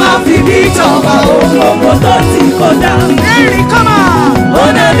wá fi bí ìjọba ògbógbó tó ti kọjá. Ẹ̀rín kọ́mà. Ó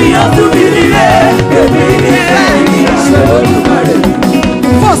dàbí ọtún mi nílé, èmi ni ẹ̀mí àṣẹ Olúmarè.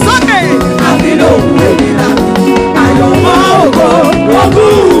 Fò sókè. Àbí lòun èmi là, àyọ̀mọ́ ògo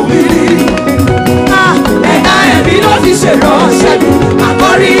ogún mi ni. Ẹ̀dá ẹ̀mí ló fi ṣèrànṣẹ́ mi,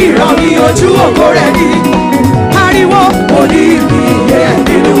 àkọ́rí ìran mi ojú ògo rẹ̀ ni. Pariwo. Orí mi yẹ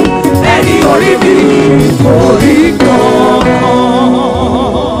nínú ẹni orí mi kò rí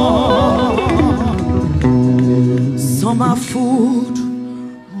kankan. Some are food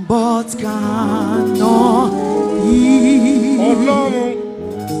but cannot eat.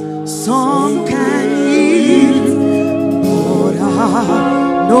 Some can eat but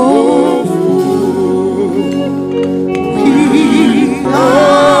have no food. We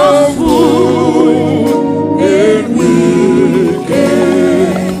are food and we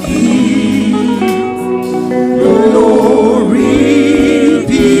can eat. Glory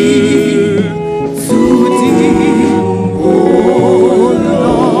be to thee, O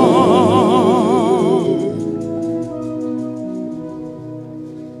Lord.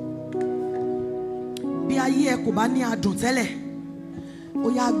 Bí ayé ẹ kò bá ní adùn tẹ́lẹ̀, ó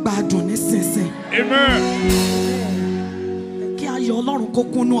yá gba adùn nísinsìnyí. Amen. Kí ayọ̀ Ọlọ́run kó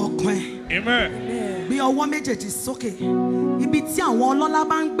kúnnú ọkàn ẹ. Amen. Bí ọwọ́ méjèèjì sókè. Ibi tí àwọn ọlọ́lá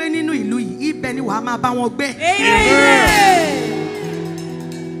bá ń gbé nínú ìlú yìí, ibẹ̀ ni wàá máa bá wọn gbé.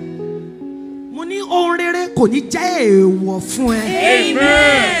 Mo ní ohun rere kò ní jẹ́ èèwọ̀ fún ẹ.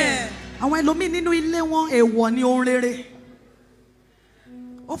 Amen. Àwọn ẹlòmíì nínú ilé wọn èèwọ̀ ni ohun rere.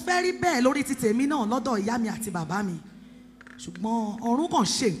 Ó fẹ́ rí bẹ́ẹ̀ lórí ti tèmi náà lọ́dọ̀ ìyá mi àti bàbá mi. Ṣùgbọ́n ọ̀run kàn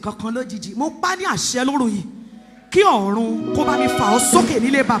ṣe nǹkan kan lójijì. Mo pa ní àṣẹ lóru yìí kí ọ̀run kó bá mi fà ọ́ sókè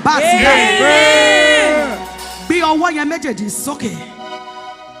nílé bàbá àti ìyá mi. Bí ọwọ́ yẹn méjèèjì sókè,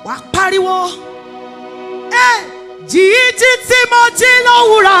 wàá pariwo. Jíjí tí mo jí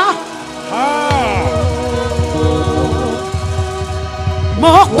lówùrọ̀.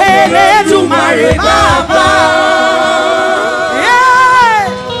 Mo pè Lédùmarè bàbá.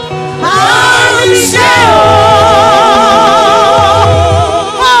 Bá mi ṣe o.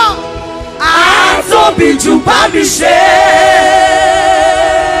 Àtóbi jù bá mi ṣe.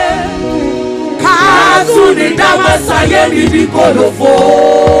 Ká tún ní dáwọ́ sáyé mi ní kòlòfò.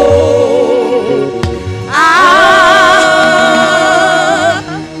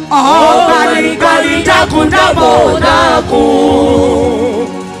 Ọba nìkanì dákun dábọ̀ dákun.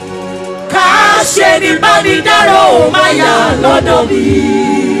 Ká ṣe ní bá mi dárò ó máa yà lọ́dọ̀ mi.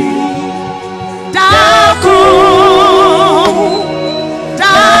 Dákun,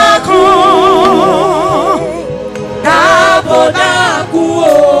 dákun, Dábọ̀ dákun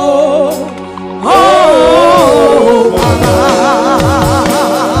o. bàbá.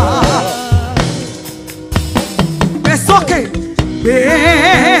 Gbé sókè, gbé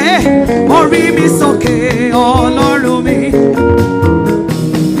orí mi sókè Ọlọ́run mi.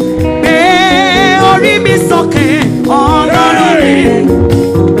 Gbé orí mi sókè Ọlọ́run mi.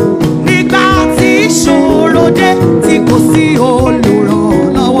 Nígbà tí ìṣòro dé tí kò sí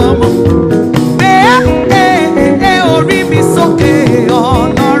olùrànlọ́wọ́ mọ́. Gbé orí mi sókè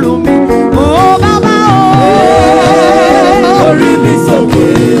Ọlọ́run mi. Ó bàbá o. Orí mi sókè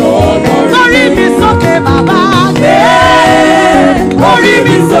Ọlọ́run. Orí mi sókè bàbá. Gbé Orí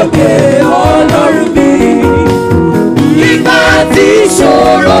mi sókè Ọlọ́run mi. Nígbà tí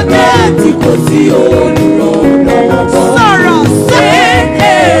ìṣòro dé tí kò sí olùrànlọ́wọ́ mọ́. sọ̀rọ̀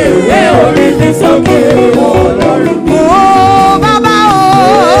sókè. Orí mi sókè Ọlọ́run mi. Ó bàbá o.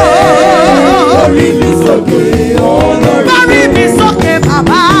 Orí mi sókè Ọlọ́run mi. Orí mi sókè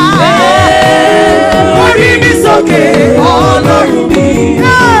bàbá. Orí mi sókè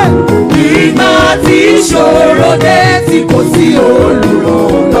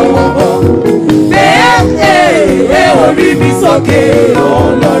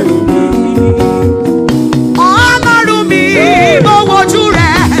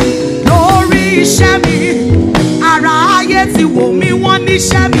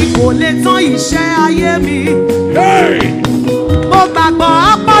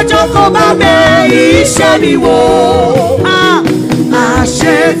lọ́jọ́ kó bá bẹ iṣẹ́ mi wò.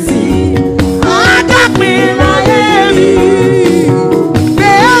 Àṣetì àdàpín láyé mi.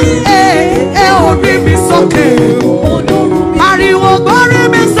 Ẹ orí mi sókè. Ariwo gbórí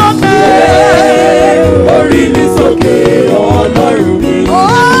mi sókè. Orí mi sókè Ọlọ́run mi.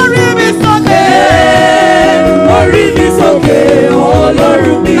 Orí mi sókè. Orí mi sókè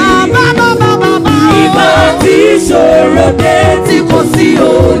Ọlọ́run mi. Bàbá. Ìgbà tí ìṣòro dé tí kò sí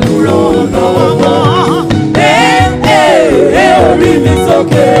olùrànlọ́wọ́. Orí mi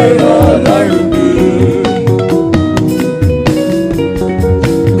sókè Ọlọ́run mi.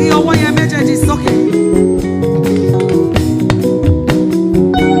 Bí ọwọ́ yẹn méjèèjì sókè.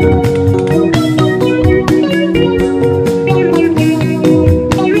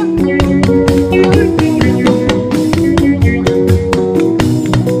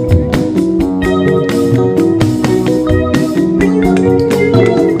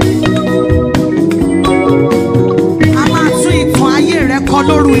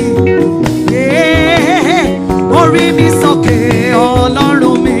 Lóru yìí. Orí mi sókè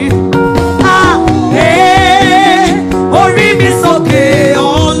Ọlọ́run mi. Orí mi sókè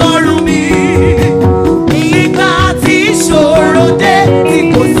Ọlọ́run mi. Ìgbà tí ìṣòro dé tí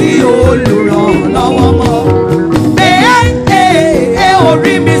kò sí olùrànlọ́wọ́ mọ́.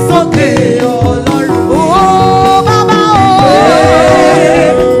 Orí mi sókè Ọlọ́run. Bàbá o.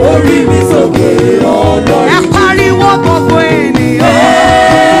 Orí mi sókè Ọlọ́run. Ẹ pariwo gbogbo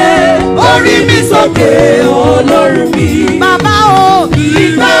ènìyàn. Orí mi sókè Ọlọ́run mi. Bàbá o.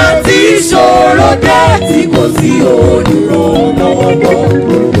 Ìgbà tí ìṣòro dé tí kò sí olùrànlọ́wọ́ mọ́.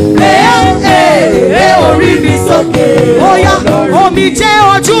 Orí mi sókè Oya, Ọlọ́run. omijé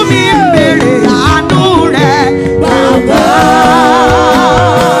ojú mi ń béèrè àánú rẹ̀, bàbá.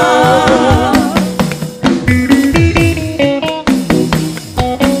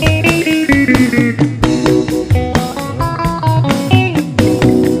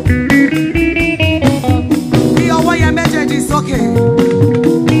 Bí ọwọ́ yẹn méjèèjì sókè.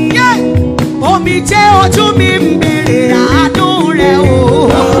 Omijé ojú mi ń béèrè àánú rẹ̀ o.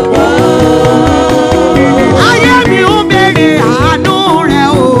 Ayé mi ń béèrè àánú rẹ̀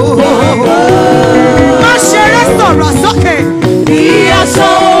o. Má ṣeré sọ̀rọ̀ sókè. Bí aṣọ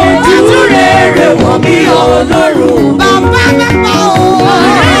ojú rere wọ̀ mí Ọlọ́run. Bàbá mẹ́fà o.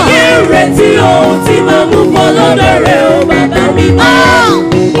 Ayé retí ohun tí máa mú bọ́ lọ́dọ̀ rẹ̀ o bàbá mi mọ́.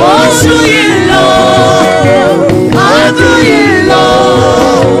 Oṣù yìí lọ, ọdún yìí lọ.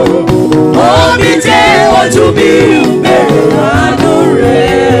 Omijé ojú mi ń bèrè àánú rẹ̀.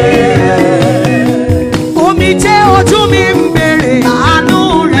 Omijé ojú mi ń béèrè àánú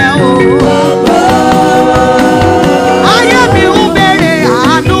rẹ̀ o. Ayé mi ń béèrè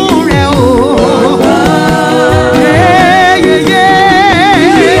àánú rẹ̀ o.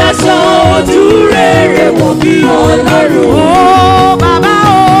 Bí aṣọ ojú rere wọ̀ mí Ọlọ́run. Ó bàbá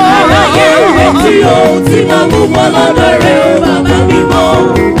o. Aráyé retí ohun tí máa mú bọ́ lọ́dọ̀ rẹ̀ o bàbá mi mọ́.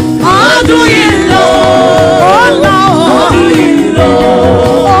 Ọdún yìí lọ, Ó lọ o. ọdún yìí lọ.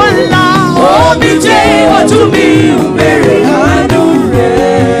 Ó lọ o. Omijé ojú mi ń bèrè àánú rẹ̀.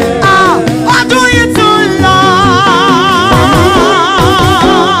 Ọdún yìí tún lọ.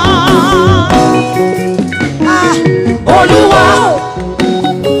 Olúwa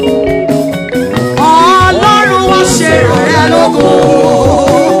Ọlọ́run wá ṣe rẹ̀ lógo.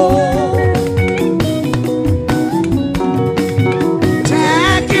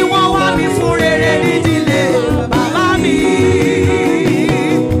 Jẹ́ kí wọ́n wá mi fún rere nídìílé bàbá mi.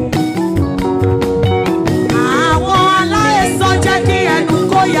 Àwọn aláìsàn jẹ́ kí ẹnu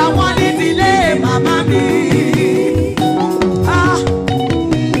kó yà wọ́n nídìílé màmá mi.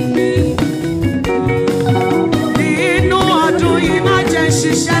 Nínú ọdún yìí má jẹ́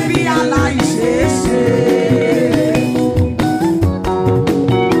ṣiṣẹ́ bí aláìṣeéṣe.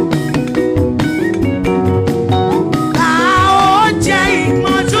 Ká oúnjẹ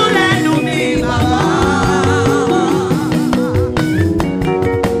ìpọ́njú lẹ́nu mi bàbá.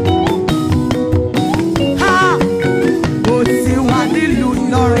 Mo ti wà nílùú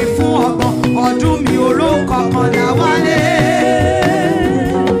Ìlọrin fún ọgbọ̀n ọdún, mi ò ró kọ̀ọ̀kan wálé.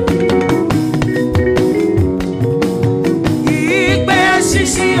 Ìgbé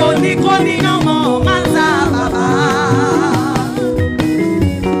ṣíṣí oníkóníyàn mọ̀ máa ń ta bàbá.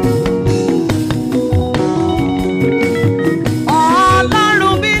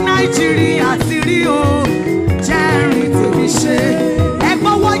 Ọlọ́run bí Nàìjíríà ti rí o, jẹ́rìí tèmi ṣe. Ẹ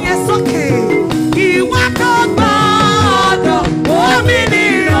gbọ́wọ́ yẹn sókè. Ìwà tó gbọ́dọ̀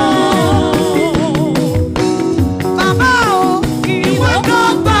òmìnira. Bàbá o, ìwà tó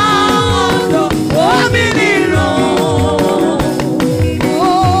gbọ́dọ̀ òmìnira.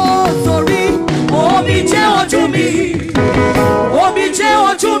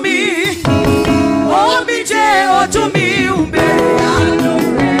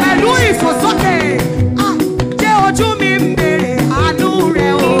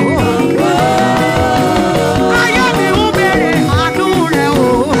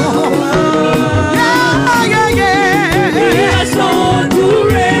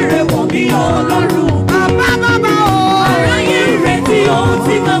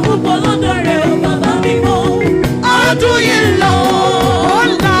 máa mú bọ́ lọ́dọ̀ rẹ̀ o bàbá mi mọ́. Ọdún yìí lọ, ó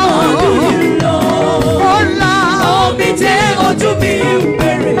lọ, Ọdún yìí lọ. ó lọ. Omi jẹ́ ojú mi ń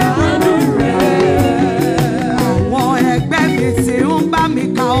bèrè àánú rẹ̀. Àwọn ẹgbẹ́ mi tí ń bá mi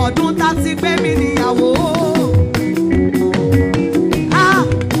ka ọdún tá ti gbé mi níyàwó.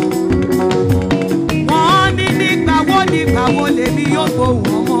 Wọ́n ní nígbà wo lèmi yóò gbóhùn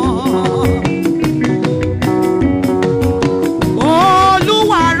ọmọ.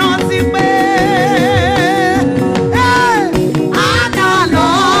 Olúwa rántí pé Áná lọ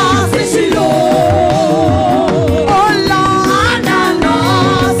sí Ṣílò. Ó lọ, Áná lọ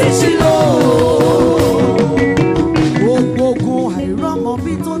sí Ṣílò. Gbogbo ogun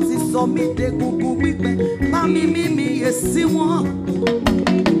àìrọ́mọbí tó ti sọ mí degungun gbígbẹ bá mi mímí yè sí wọn.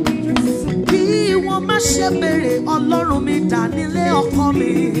 Kí wọ́n má ṣe béèrè Ọlọ́run mi dà nílé ọkọ mi.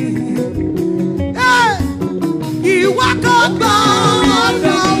 Ìwọ kò gbọ́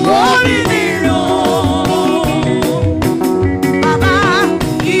ọ̀dọ̀ orí nìran. Bàbá,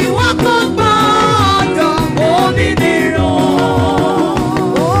 ìwọ kò gbọ́ ọ̀dọ̀ orí nìran.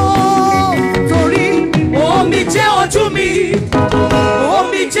 Torí omi jẹ́ ojú mi,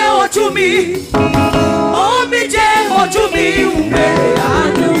 omi jẹ́ ojú mi, omi jẹ́ ojú mi ń bèrè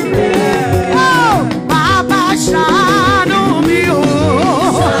àánú rẹ̀. Bàbá ṣàánú mi o.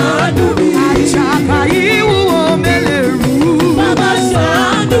 Ṣàánú mi. Àjàkà yìí wúwo mélèé rú. Bàbá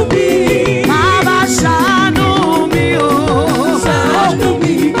ṣàánú mi. Bàbá ṣàánú mi o. Ṣàánú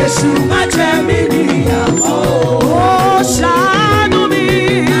mi. Èṣù má jẹ mí níyàwó. Ó ṣàánú mi.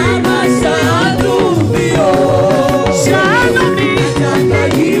 Bàbá ṣàánú mi o. Ṣàánú mi. Àjàkà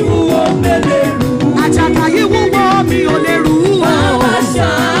yìí wúwo mélèé rú. Àjàkà yìí wúwo mi ò lè rú o. Bàbá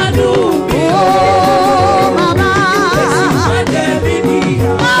ṣàánú mi o. Bàbá. Má jẹ́ mi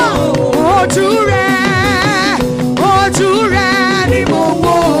níyàwó. Ojú rẹ̀ ni mo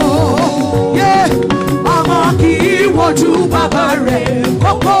wò. Ọmọ kì í wojú bàbá rẹ̀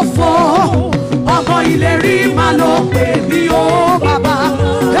kókó fọ́. Ọmọ ìlérí máa lọ pè mí ó bàbá.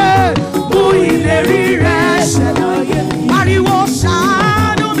 Mú ìlérí rẹ̀ ṣẹ. Ariwo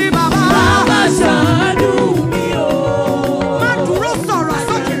ṣàánú mi bàbá. Bàbá ṣàánú mi o. Má dúró sọ̀rọ̀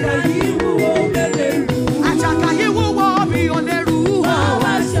sókè. Àjàkà yìí wúwo mélèé rú. Àjàkà yìí wúwo mi ò lè rú.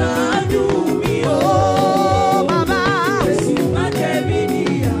 Bàbá ṣàánú mi o. Bàbá. Èṣù má jẹ́ mi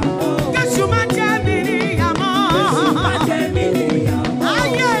níyàwó. Kẹ́sù má jẹ́ mi níyàmọ́. Èṣù má jẹ́ mi níyàwó.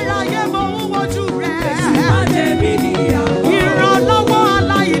 Ayérayé mo ń wojú rẹ̀. Èṣù má jẹ́ mi níyàwó. Ìrànlọ́wọ́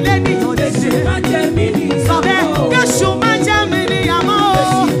aláìlénìyàn lè Èṣù ṣe. má jẹ́ mi níyàwó. Sọ bẹ́ẹ̀, kẹ́sù má jẹ́ mi níyàmọ́.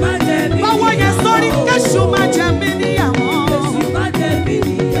 Èṣù má jẹ́ mi Bọ́wọ́ yẹn níyàwó. sórí, kẹ́sù má jẹ́ mi níyàmọ́. Èṣù má jẹ́ mi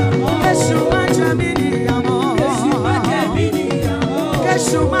níyàwó. Kẹ́sù má jẹ́ mi níyàmọ́. Èṣù má jẹ́ mi níyàwó.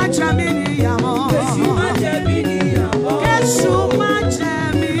 Kẹ́sù má jẹ́ mi níyàmọ́. Èṣù má jẹ́ mi níyàwó. Kẹ́sù má jẹ́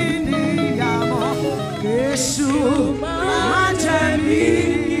mi níyàmọ́. Kẹ́sù má jẹ́ mi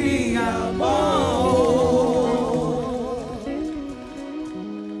níyàmọ́.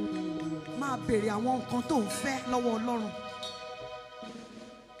 Máa béèrè àwọn nǹkan tó ń fẹ́ lọ́wọ́ Ọlọ́run.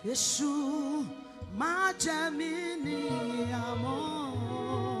 Kẹ́sù má jẹ́ mi níyàmọ́.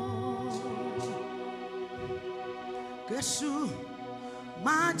 Kẹ́sù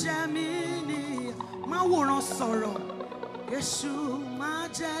má jẹ́ mi níyàmọ́. Má wòran sọ̀rọ̀. Kẹ́sù má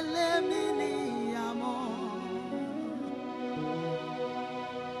jẹ́ lé mi níyàmọ́.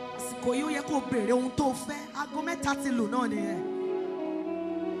 Àsìkò yìí ó yẹ kó béèrè ohun tó fẹ́. Aago mẹ́ta ti lù náà nìyẹn.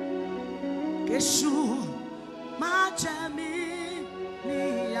 Kẹ́sù má jẹ́ mi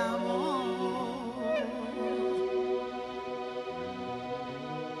níyàmọ́.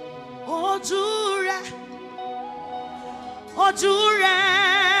 Ojú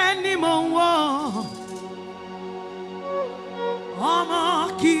rẹ̀ ni mò ń wò. Ọmọ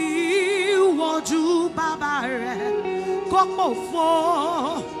kì í wojú bàbá rẹ̀ kó pòfo.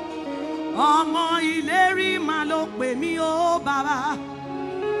 Ọmọ ìlérí máa ló pè mí ó bàbá.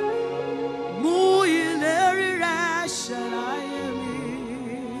 Mú ìlérí rẹ̀ ṣẹ láyé mi.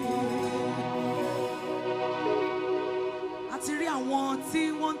 A ti rí àwọn tí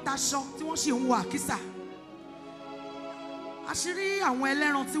wọ́n ń taṣọ tí wọ́n sì ń wọ àkísà. A sì rí àwọn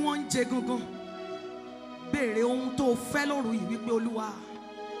ẹlẹ́ran tí wọ́n ń jẹ gangan. Béèrè ohun tó fẹ́ lóru yìí wípé Olúwa,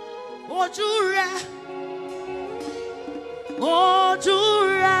 ojú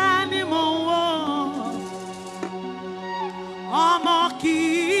rẹ̀ ni mò ń wò. Ọmọ kì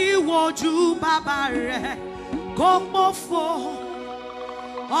í wojú bàbá rẹ̀ kó pòfo.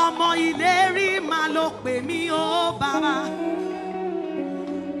 Ọmọ ìlérí máa ló pè mí ó bàbá.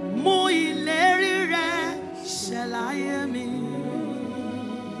 Mú ìlérí rẹ̀ ṣẹ láyé mi.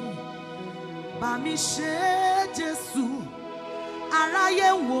 Bá mi ṣe Jésù, aráyé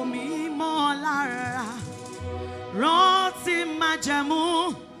wò mí mọ́ lára rántí májẹ̀mú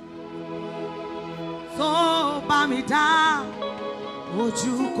tó bá mi dá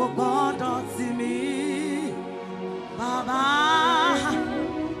ojú kò gbọ́dọ̀ tì mí bàbá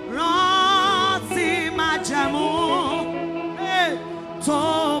rántí májẹ̀mú tó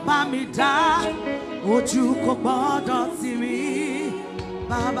bá mi dá ojú kò gbọ́dọ̀ tì mí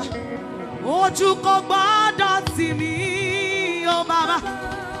bàbá ojú kò gbọ́dọ̀ tì mí ó bàbá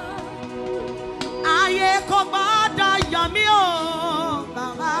ayé kò gbọ́dọ̀ yọ mí ó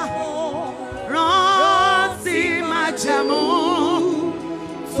bàbá rántí májẹ̀mú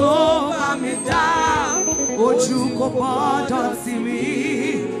tó bá mi dá ojú kò gbọ́dọ̀ tì mí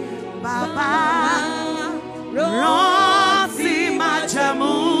bàbá rántí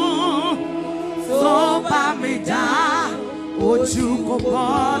májẹ̀mú tó bá mi dá ojú kò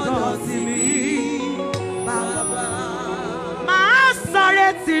gbọ́dọ̀ tì mí bàbá máa sáré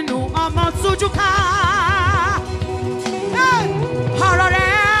tinú ọmọ tójú ká ọ̀rọ̀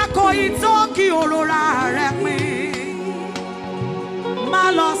rẹ̀ kò ì tó kí òrora rẹ̀ pín má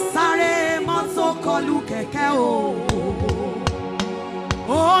lọ sáré mọ́tò kọlù kẹ̀kẹ́ o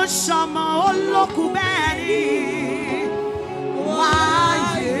ó ń ṣọmọ olókùn bẹ́ẹ̀ ni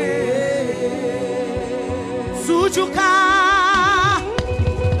wáyé tójú ká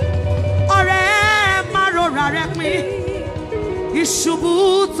ọ̀rẹ́ má rọra rẹ̀ pín ìṣubú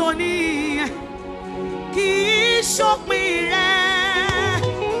tó ní kì í ṣòpin rẹ̀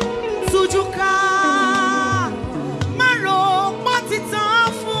tójú ká má rò pọ́ títàn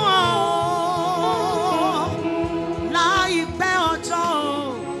fún ọ láìpẹ́ ọjọ́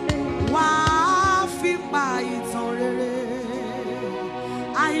wà á fi pa ìtàn rere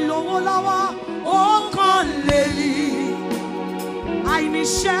àìlówó lọ́wọ́ ó kàn lè rí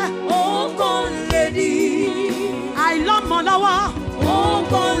àìníṣẹ́ ó kàn lè rí àìlọ́mọ lọ́wọ́ ó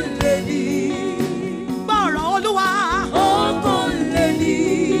kàn lè rí gbọ́rọ̀ Olúwa ó kàn lè rí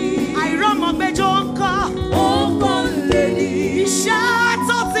àìrọ́mọgbẹ́jọ́ ń kọ́ ó kàn lè rí iṣẹ́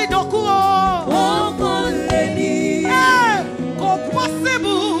tó ti dòkú o ó kàn lè rí kò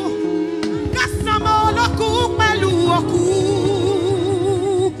pọ́sibù kásánmọ́ olókù pẹ̀lú òkú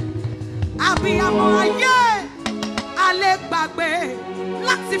àbíyamọ ayé alẹ́ gbàgbé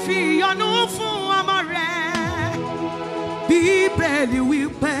láti fi ìyọ́nú fún ọmọ rẹ̀ Bíbélì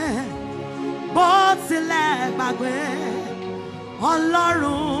wípé bó tilẹ̀ gbàgbé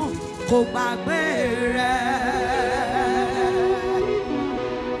Ọlọ́run kò gbàgbé rẹ̀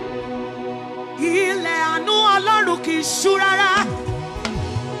ilẹ̀ àánú Ọlọ́run kì í ṣú rárá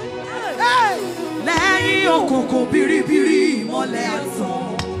lẹ́yìn òkùnkùn biribiri ìmọ́lẹ̀ àtàn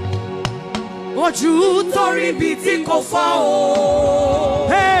ojú torí bí tí kò fọ́ o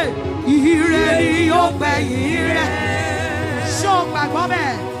ire ni yóò gbẹ̀yìn rẹ̀ ṣó gbàgbọ́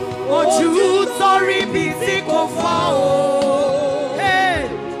bẹ́ẹ̀ ojú torí bí tí kò fọ́ o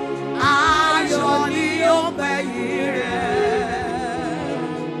ayọ̀ ni yóò gbẹ̀yìn rẹ̀.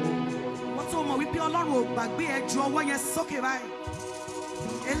 wọ́n tó mọ̀ wípé Ọlọ́run ò gbàgbé ẹ ju ọwọ́ yẹn sókè báyìí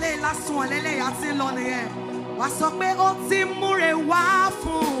eléyìí lásán ọ̀lẹ́lẹ́yà tí ń lọ nìyẹn wàá sọ pé ó ti múre wá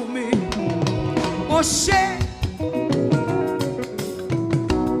fún mi ó ṣe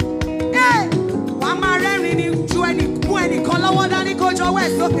wàá máa rẹ́rìn ní ju mú ẹnìkan lọ́wọ́ dání kó jọ wẹ̀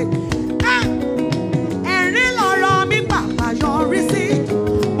sókè ẹ̀rín lọ̀rọ̀ mi pàpà yọrí sí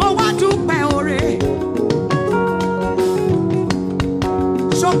mo wá dúpẹ́ oore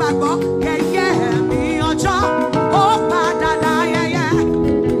ṣó gbàgbọ́ yẹ̀yẹ́ mi ọjọ́ ó padà láyẹyẹ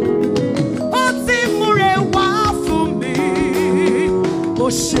ó ti múre wá fún mi ó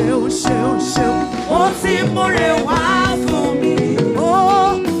ṣe ó ṣe ó ṣe ó ti múre wá fún mi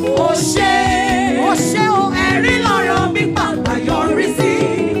ó ṣe ó ẹ̀rín lọ̀rọ̀ mi pàpà yọrí sí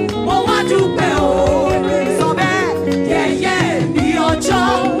mo wá dúpẹ́ o sọ bẹ́ẹ̀ yẹ̀yẹ́ mi ọjọ́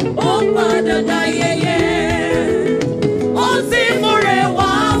ó padà dáyẹyẹ ó ti múre wá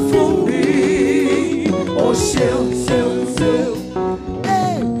fún mi ó ṣe ó ṣe ó ṣe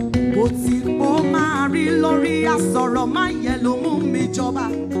bó ti pọ́ máa rí lórí asọ̀rọ̀ má yẹ ló mú mi jọba.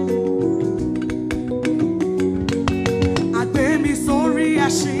 Sórí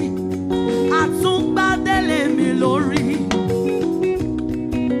ẹṣin àtúngbádélé mi lórí.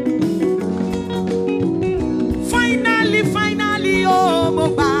 Finally, oh, mo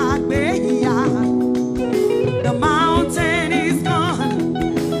gbàgbé ìyà. The mountain is gone.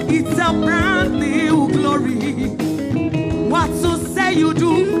 It's a brand new glory. What to say you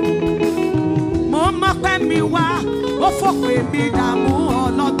do? Mo mọ̀ pé mi wá, ó fòpin mi dààmú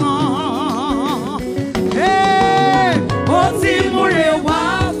ọlọ́gbọ́n. Ó ti múre wá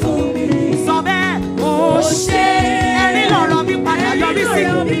fún mi. Sọ bẹ́ẹ̀ ó ṣe ẹ̀rín lọ̀rọ̀ mi padà yọrí sí.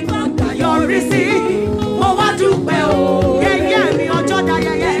 mi padà yọrí sí. Mo wá dúpẹ́ o. Yẹ̀yẹ́ mi ọjọ́ dá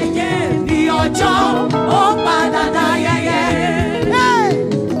yẹ̀yẹ́. Yẹ̀yẹ́ mi ọjọ́ ó padà dá yẹ̀yẹ́.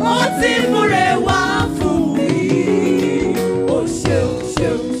 Ó ti múre wá fún mi. Ó ṣeun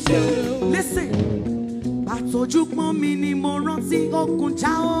ṣeun ṣeun. Listen, bàtọ́jú pọ́n mi ni mo rántí ogun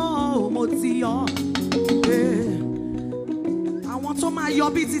já ó mo ti yọ. Àwọn tó máa yọ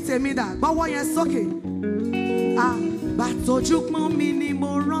bí ti tèmi dà gbọ́wọ́ yẹn sókè. Bàtọ́jú pọ́n mi ni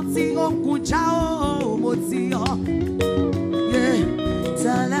mo rántí ogun já ó mo ti yọ.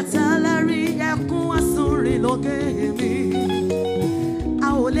 Tẹ́lẹ̀tẹ́lẹ̀ rí ẹkún àsúnrin lókè mi. A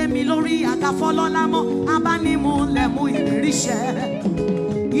ò lé mi lórí àga fọlọ́lá mọ́, abánimúlẹ̀ mú ìríríṣẹ́.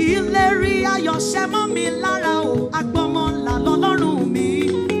 Ìlérí ayọ̀ ṣẹ mọ́ mi lára o, agbọ́mọlà lọ́lọ́run mi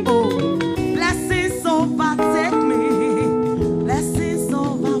o. Blessings overtake me, blessings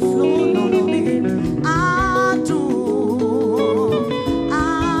overflow lọ́rọ̀ mi.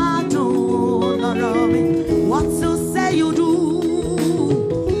 Adùn lọ́rọ̀ mi. What you say you do,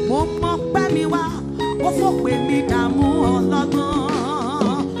 mo mọ̀ pé mi wá, ó fòpè mi dààmú ọlọ́gbọ́n.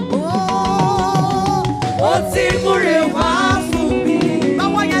 Ó ti múre wá fún mi.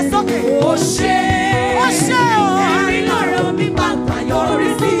 Báwo yẹn sókè? Ó ṣe o. Ẹ̀rí lọ́rọ̀ mi padà yọrí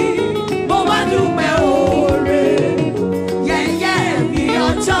sí. Mo wá dúpẹ́ oore. Yẹ̀yẹ́ mi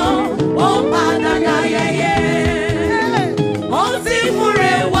ọjọ́ ó padà dá yẹ̀yẹ́. Ó ti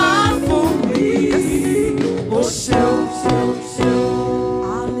múre wá fún mi. Ó ṣeun ṣeun ṣeun.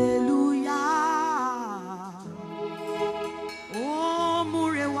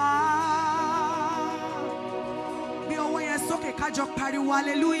 Kájọ pariwo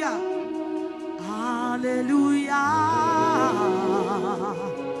hallelujah, hallelujah,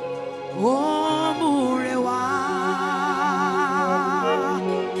 ó múre wá,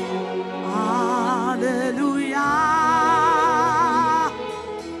 hallelujah,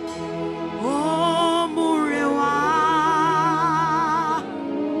 ó múre wá,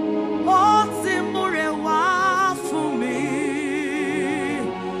 ó ti múre wá fún mi,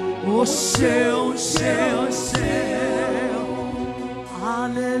 ó ṣeun ṣeun ṣeun.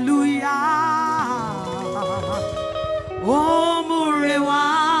 Hallelujah, oh Murewa,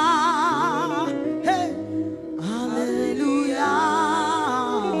 hey, hallelujah,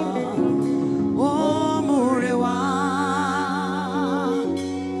 oh Murewa,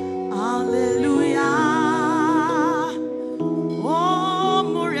 hallelujah, oh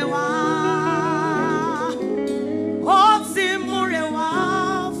Murewa, oh ti Murewa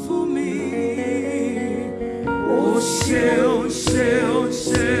for me, oh ṣeun.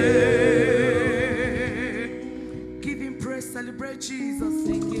 Give him praise, celebrate Jesus.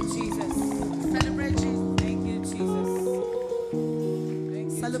 Thank you, Jesus. Celebrate Jesus. Thank you, Jesus.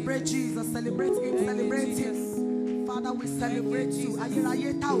 Celebrate Jesus. Celebrate him. Celebrate him. Father, we celebrate you.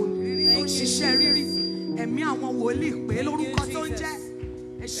 Ayérayé tá ò rírí tó ṣiṣẹ́ rírí. Ẹ̀mí àwọn wòlíì pé lórúkọ tó ń jẹ́.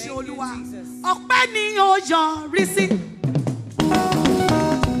 Ẹ ṣé Olúwa.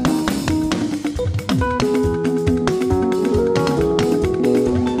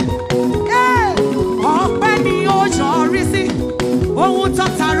 Ọpẹ́ ni ó yọrí sí. Ohun tó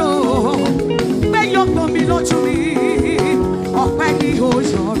tarò pé yóò gbomi lójú mi, ọpẹ́ ni ó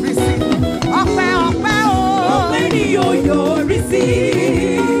yọrí sí. Ọpẹ́ o. Ọpẹ́ ni yóò yọrí sí.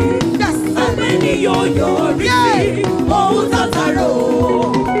 Ọpẹ́ ni yóò yọrí sí. Ohun tó tarò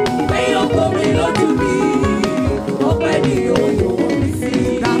pé yóò gbomi lójú mi, ọpẹ́ ni yóò yọrí sí.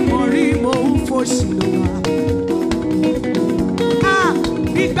 Dàpọ̀ rí mo ń fòṣì lọ́wọ́.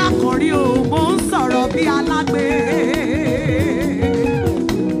 Nígbà kan rí o, mo ń sọ̀rọ̀ bí alágbe.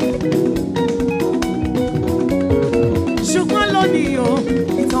 Ṣùgbọ́n lónìí o,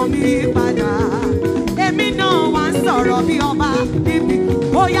 ìtàn mi padà. Èmi náà wá ń sọ̀rọ̀ bí ọba níbi.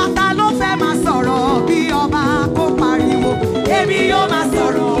 Bóyá ta ló fẹ́ máa sọ̀rọ̀ bí ọba kó pariwo. Èmi yóò máa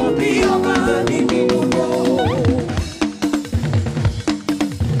sọ̀rọ̀ bí ọba níbi gbogbo.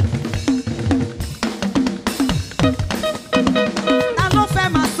 Ta ló fẹ́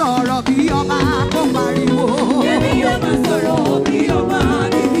máa sọ̀rọ̀ bí ọba kó pariwo. Èmi yóò máa sọ̀rọ̀ bí ọba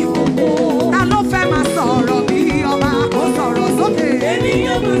níbi gbogbo. Ta ló fẹ́ máa sọ̀rọ̀ bí ọba kó sọ̀rọ̀ sókè. Èmi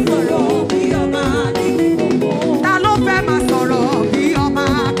yóò máa sọ̀rọ̀ bí ọba níbi gbogbo. Ta ló fẹ́ máa sọ̀rọ̀ bí ọba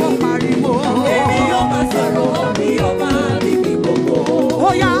kó pariwo. Èmi yóò máa sọ̀rọ̀ bí ọba níbi gbogbo. Ó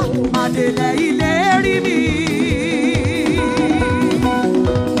yá màdèlẹ̀ ilé rí mi.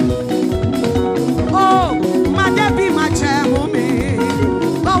 Ó màdé bí màá jẹ́ mú mi.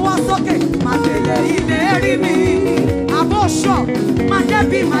 Lọ́wọ́ sókè màdèlẹ̀ ilé rí mi. Àbóṣọ màdé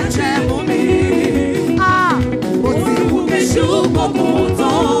bí màá jẹ́ mú mi. Ó ti wù mí Ṣùgbọ́n kò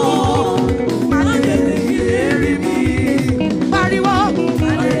tán. màdèlẹ̀ ilé rí mi. Pariwo.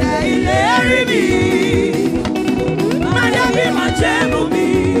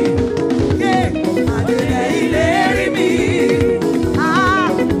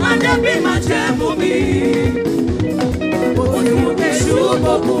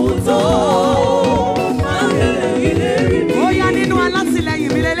 tó ó yá nínú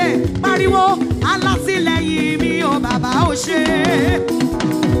alátìlẹ́yìn mi lélẹ̀ pariwo alátìlẹ́yìn mi ò bàbá ò ṣe.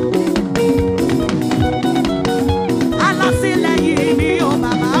 Alátìlẹ́yìn mi ò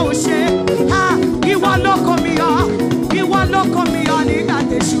bàbá ò ṣe. Ìwọ ló kó mi yọ, ìwọ ló kó mi yọ nígbà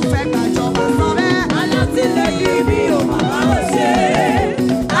tèṣù fẹ́ gbàjọba sọ bẹ́ẹ̀. alátìlẹ́yìn mi ò bàbá ò ṣe.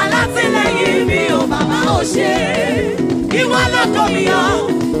 alátìlẹ́yìn mi ò bàbá ò ṣe. ìwọ ló kó mi yọ,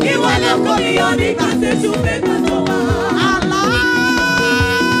 ìwọ ló kó mi yọ nígbà tèṣù fẹ́ gbàjọba.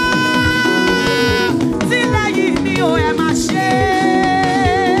 Alátìlẹ́yìn mi ò ẹ máa ṣe.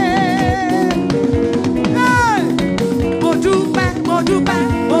 Mo dúpẹ́, mo dúpẹ́,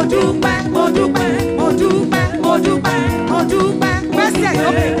 mo dúpẹ́, mo dúpẹ́, mo dúpẹ́, mo dúpẹ́, mo dúpẹ́, gbẹ́sẹ̀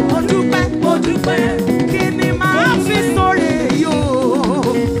yókè, mo dúpẹ́, mo dúpẹ́. Kí ni màá fi sóre yóò?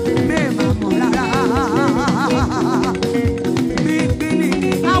 Bẹ́ẹ̀ máa mọ̀ rárá. Gbìngbìnì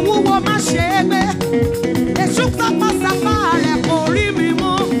àwúwo má ṣe é gbé. Èṣù sápásápá rẹ̀ kò rí mi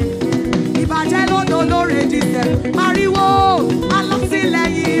mú. Ìbàjẹ́ lọ́dọ̀ lóore dìtẹ̀. Pariwo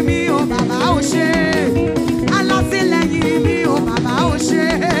alátìlẹ́yìn mi ò bàbá ò ṣe. Alátìlẹ́yìn mi ò bàbá ò ṣe.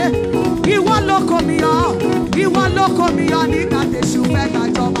 Ìwọ ló kó mi yọ, ìwọ ló kó mi yọ nígbà tèṣù fẹ́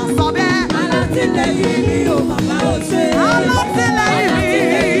gbàjọba sọ bẹ́ẹ̀. alátìlẹ́yìn mi ò bàbá ò ṣe.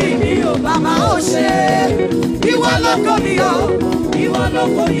 Alátìlẹ́yìn mi ò bàbá ò ṣe. Ìwọ ló kó mi yọ, ìwọ ló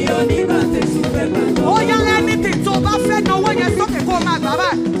kó mi yọ nígbà tèṣù fẹ́ gbàjọba. ó yá anything tó bá fẹ́ náwó yẹn sókè kó máa gbà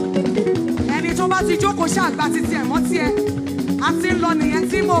báyìí. Ẹni tó bá ti jókòó ṣàgbà títí ẹ̀ mọ́ tiẹ̀. A ti ń lọ nìyẹn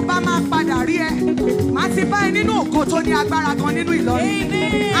tí mo bá máa padà rí ẹ. Màá ti bá ẹ nínú ògo tó ní agbára gan nínú Ìlọrin.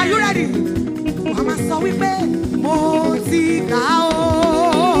 Are you ready? Wàá máa sọ wípé mo ti gbà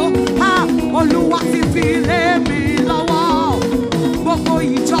ó. Olúwa ti fi lé mi lọ́wọ́. Gbogbo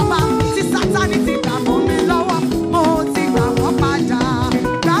ìjọba tí Sátánì ti gbà mọ́ mi lọ́wọ́. Mo ti gbà wọ́n padà.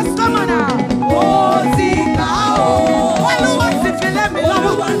 That's common now. Mo ti gbà ó. Olúwa ti fi lé mi lọ́wọ́.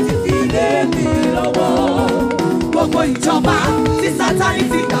 Olúwa ti fi lé mi lọ́wọ́. Gbogbo ìjọba tí Sátánì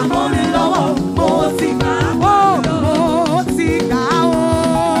ti gbà mọ́ mi lọ́wọ́. Mo ti gbà ó. Mo ti gbà ó.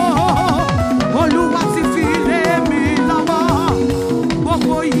 Olúwa ti fi lé mi lọ́wọ́.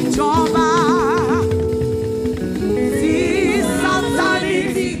 Gbogbo ìjọba tí Sátánì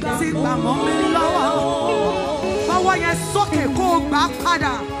ti gbà mọ́ mi lọ́wọ́. Bọ́wọ́ yẹn sókè kó o gbà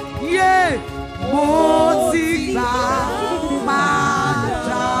padà. Yé! Mo ti gbà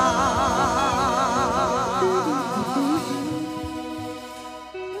padà.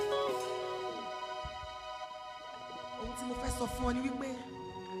 Ohun tí mo fẹ́ sọ fún ọ ni wípé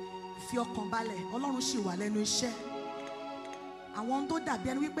fi ọkàn balẹ̀, Ọlọ́run ṣì wà lẹ́nu iṣẹ́. Àwọn ohun tó dàbí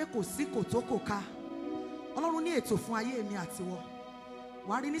ẹni wípé kò sí kò tó kò ká. Ọlọ́run ní ètò fún ayé mi àtiwọ.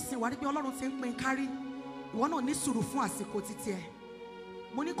 Wàá rí nísìnyí, wàá rí pé Ọlọ́run ti ń pín kárí. Ìwọ náà ní sùúrù fún àsìkò títí ẹ.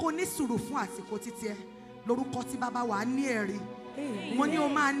 Mo ní kó ní sùúrù fún àsìkò títí ẹ. Lórúkọ tí bàbá wa ní ẹ̀rí. Mo ní o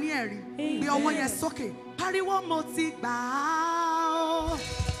máa ní ẹ̀rí. Gbé ọwọ́ yẹn sókè. Pariwo mo ti gbà ó.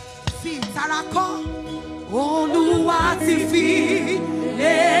 Fi ìtara kọ́. Olúwa ti fi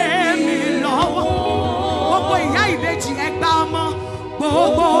lé mi lọ́wọ́. Gbogbo ìyá ìbejì ẹ gba ọmọ.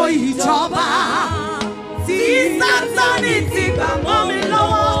 Gbogbo ìjọba tí Sátánì ti gbà mọ́ mi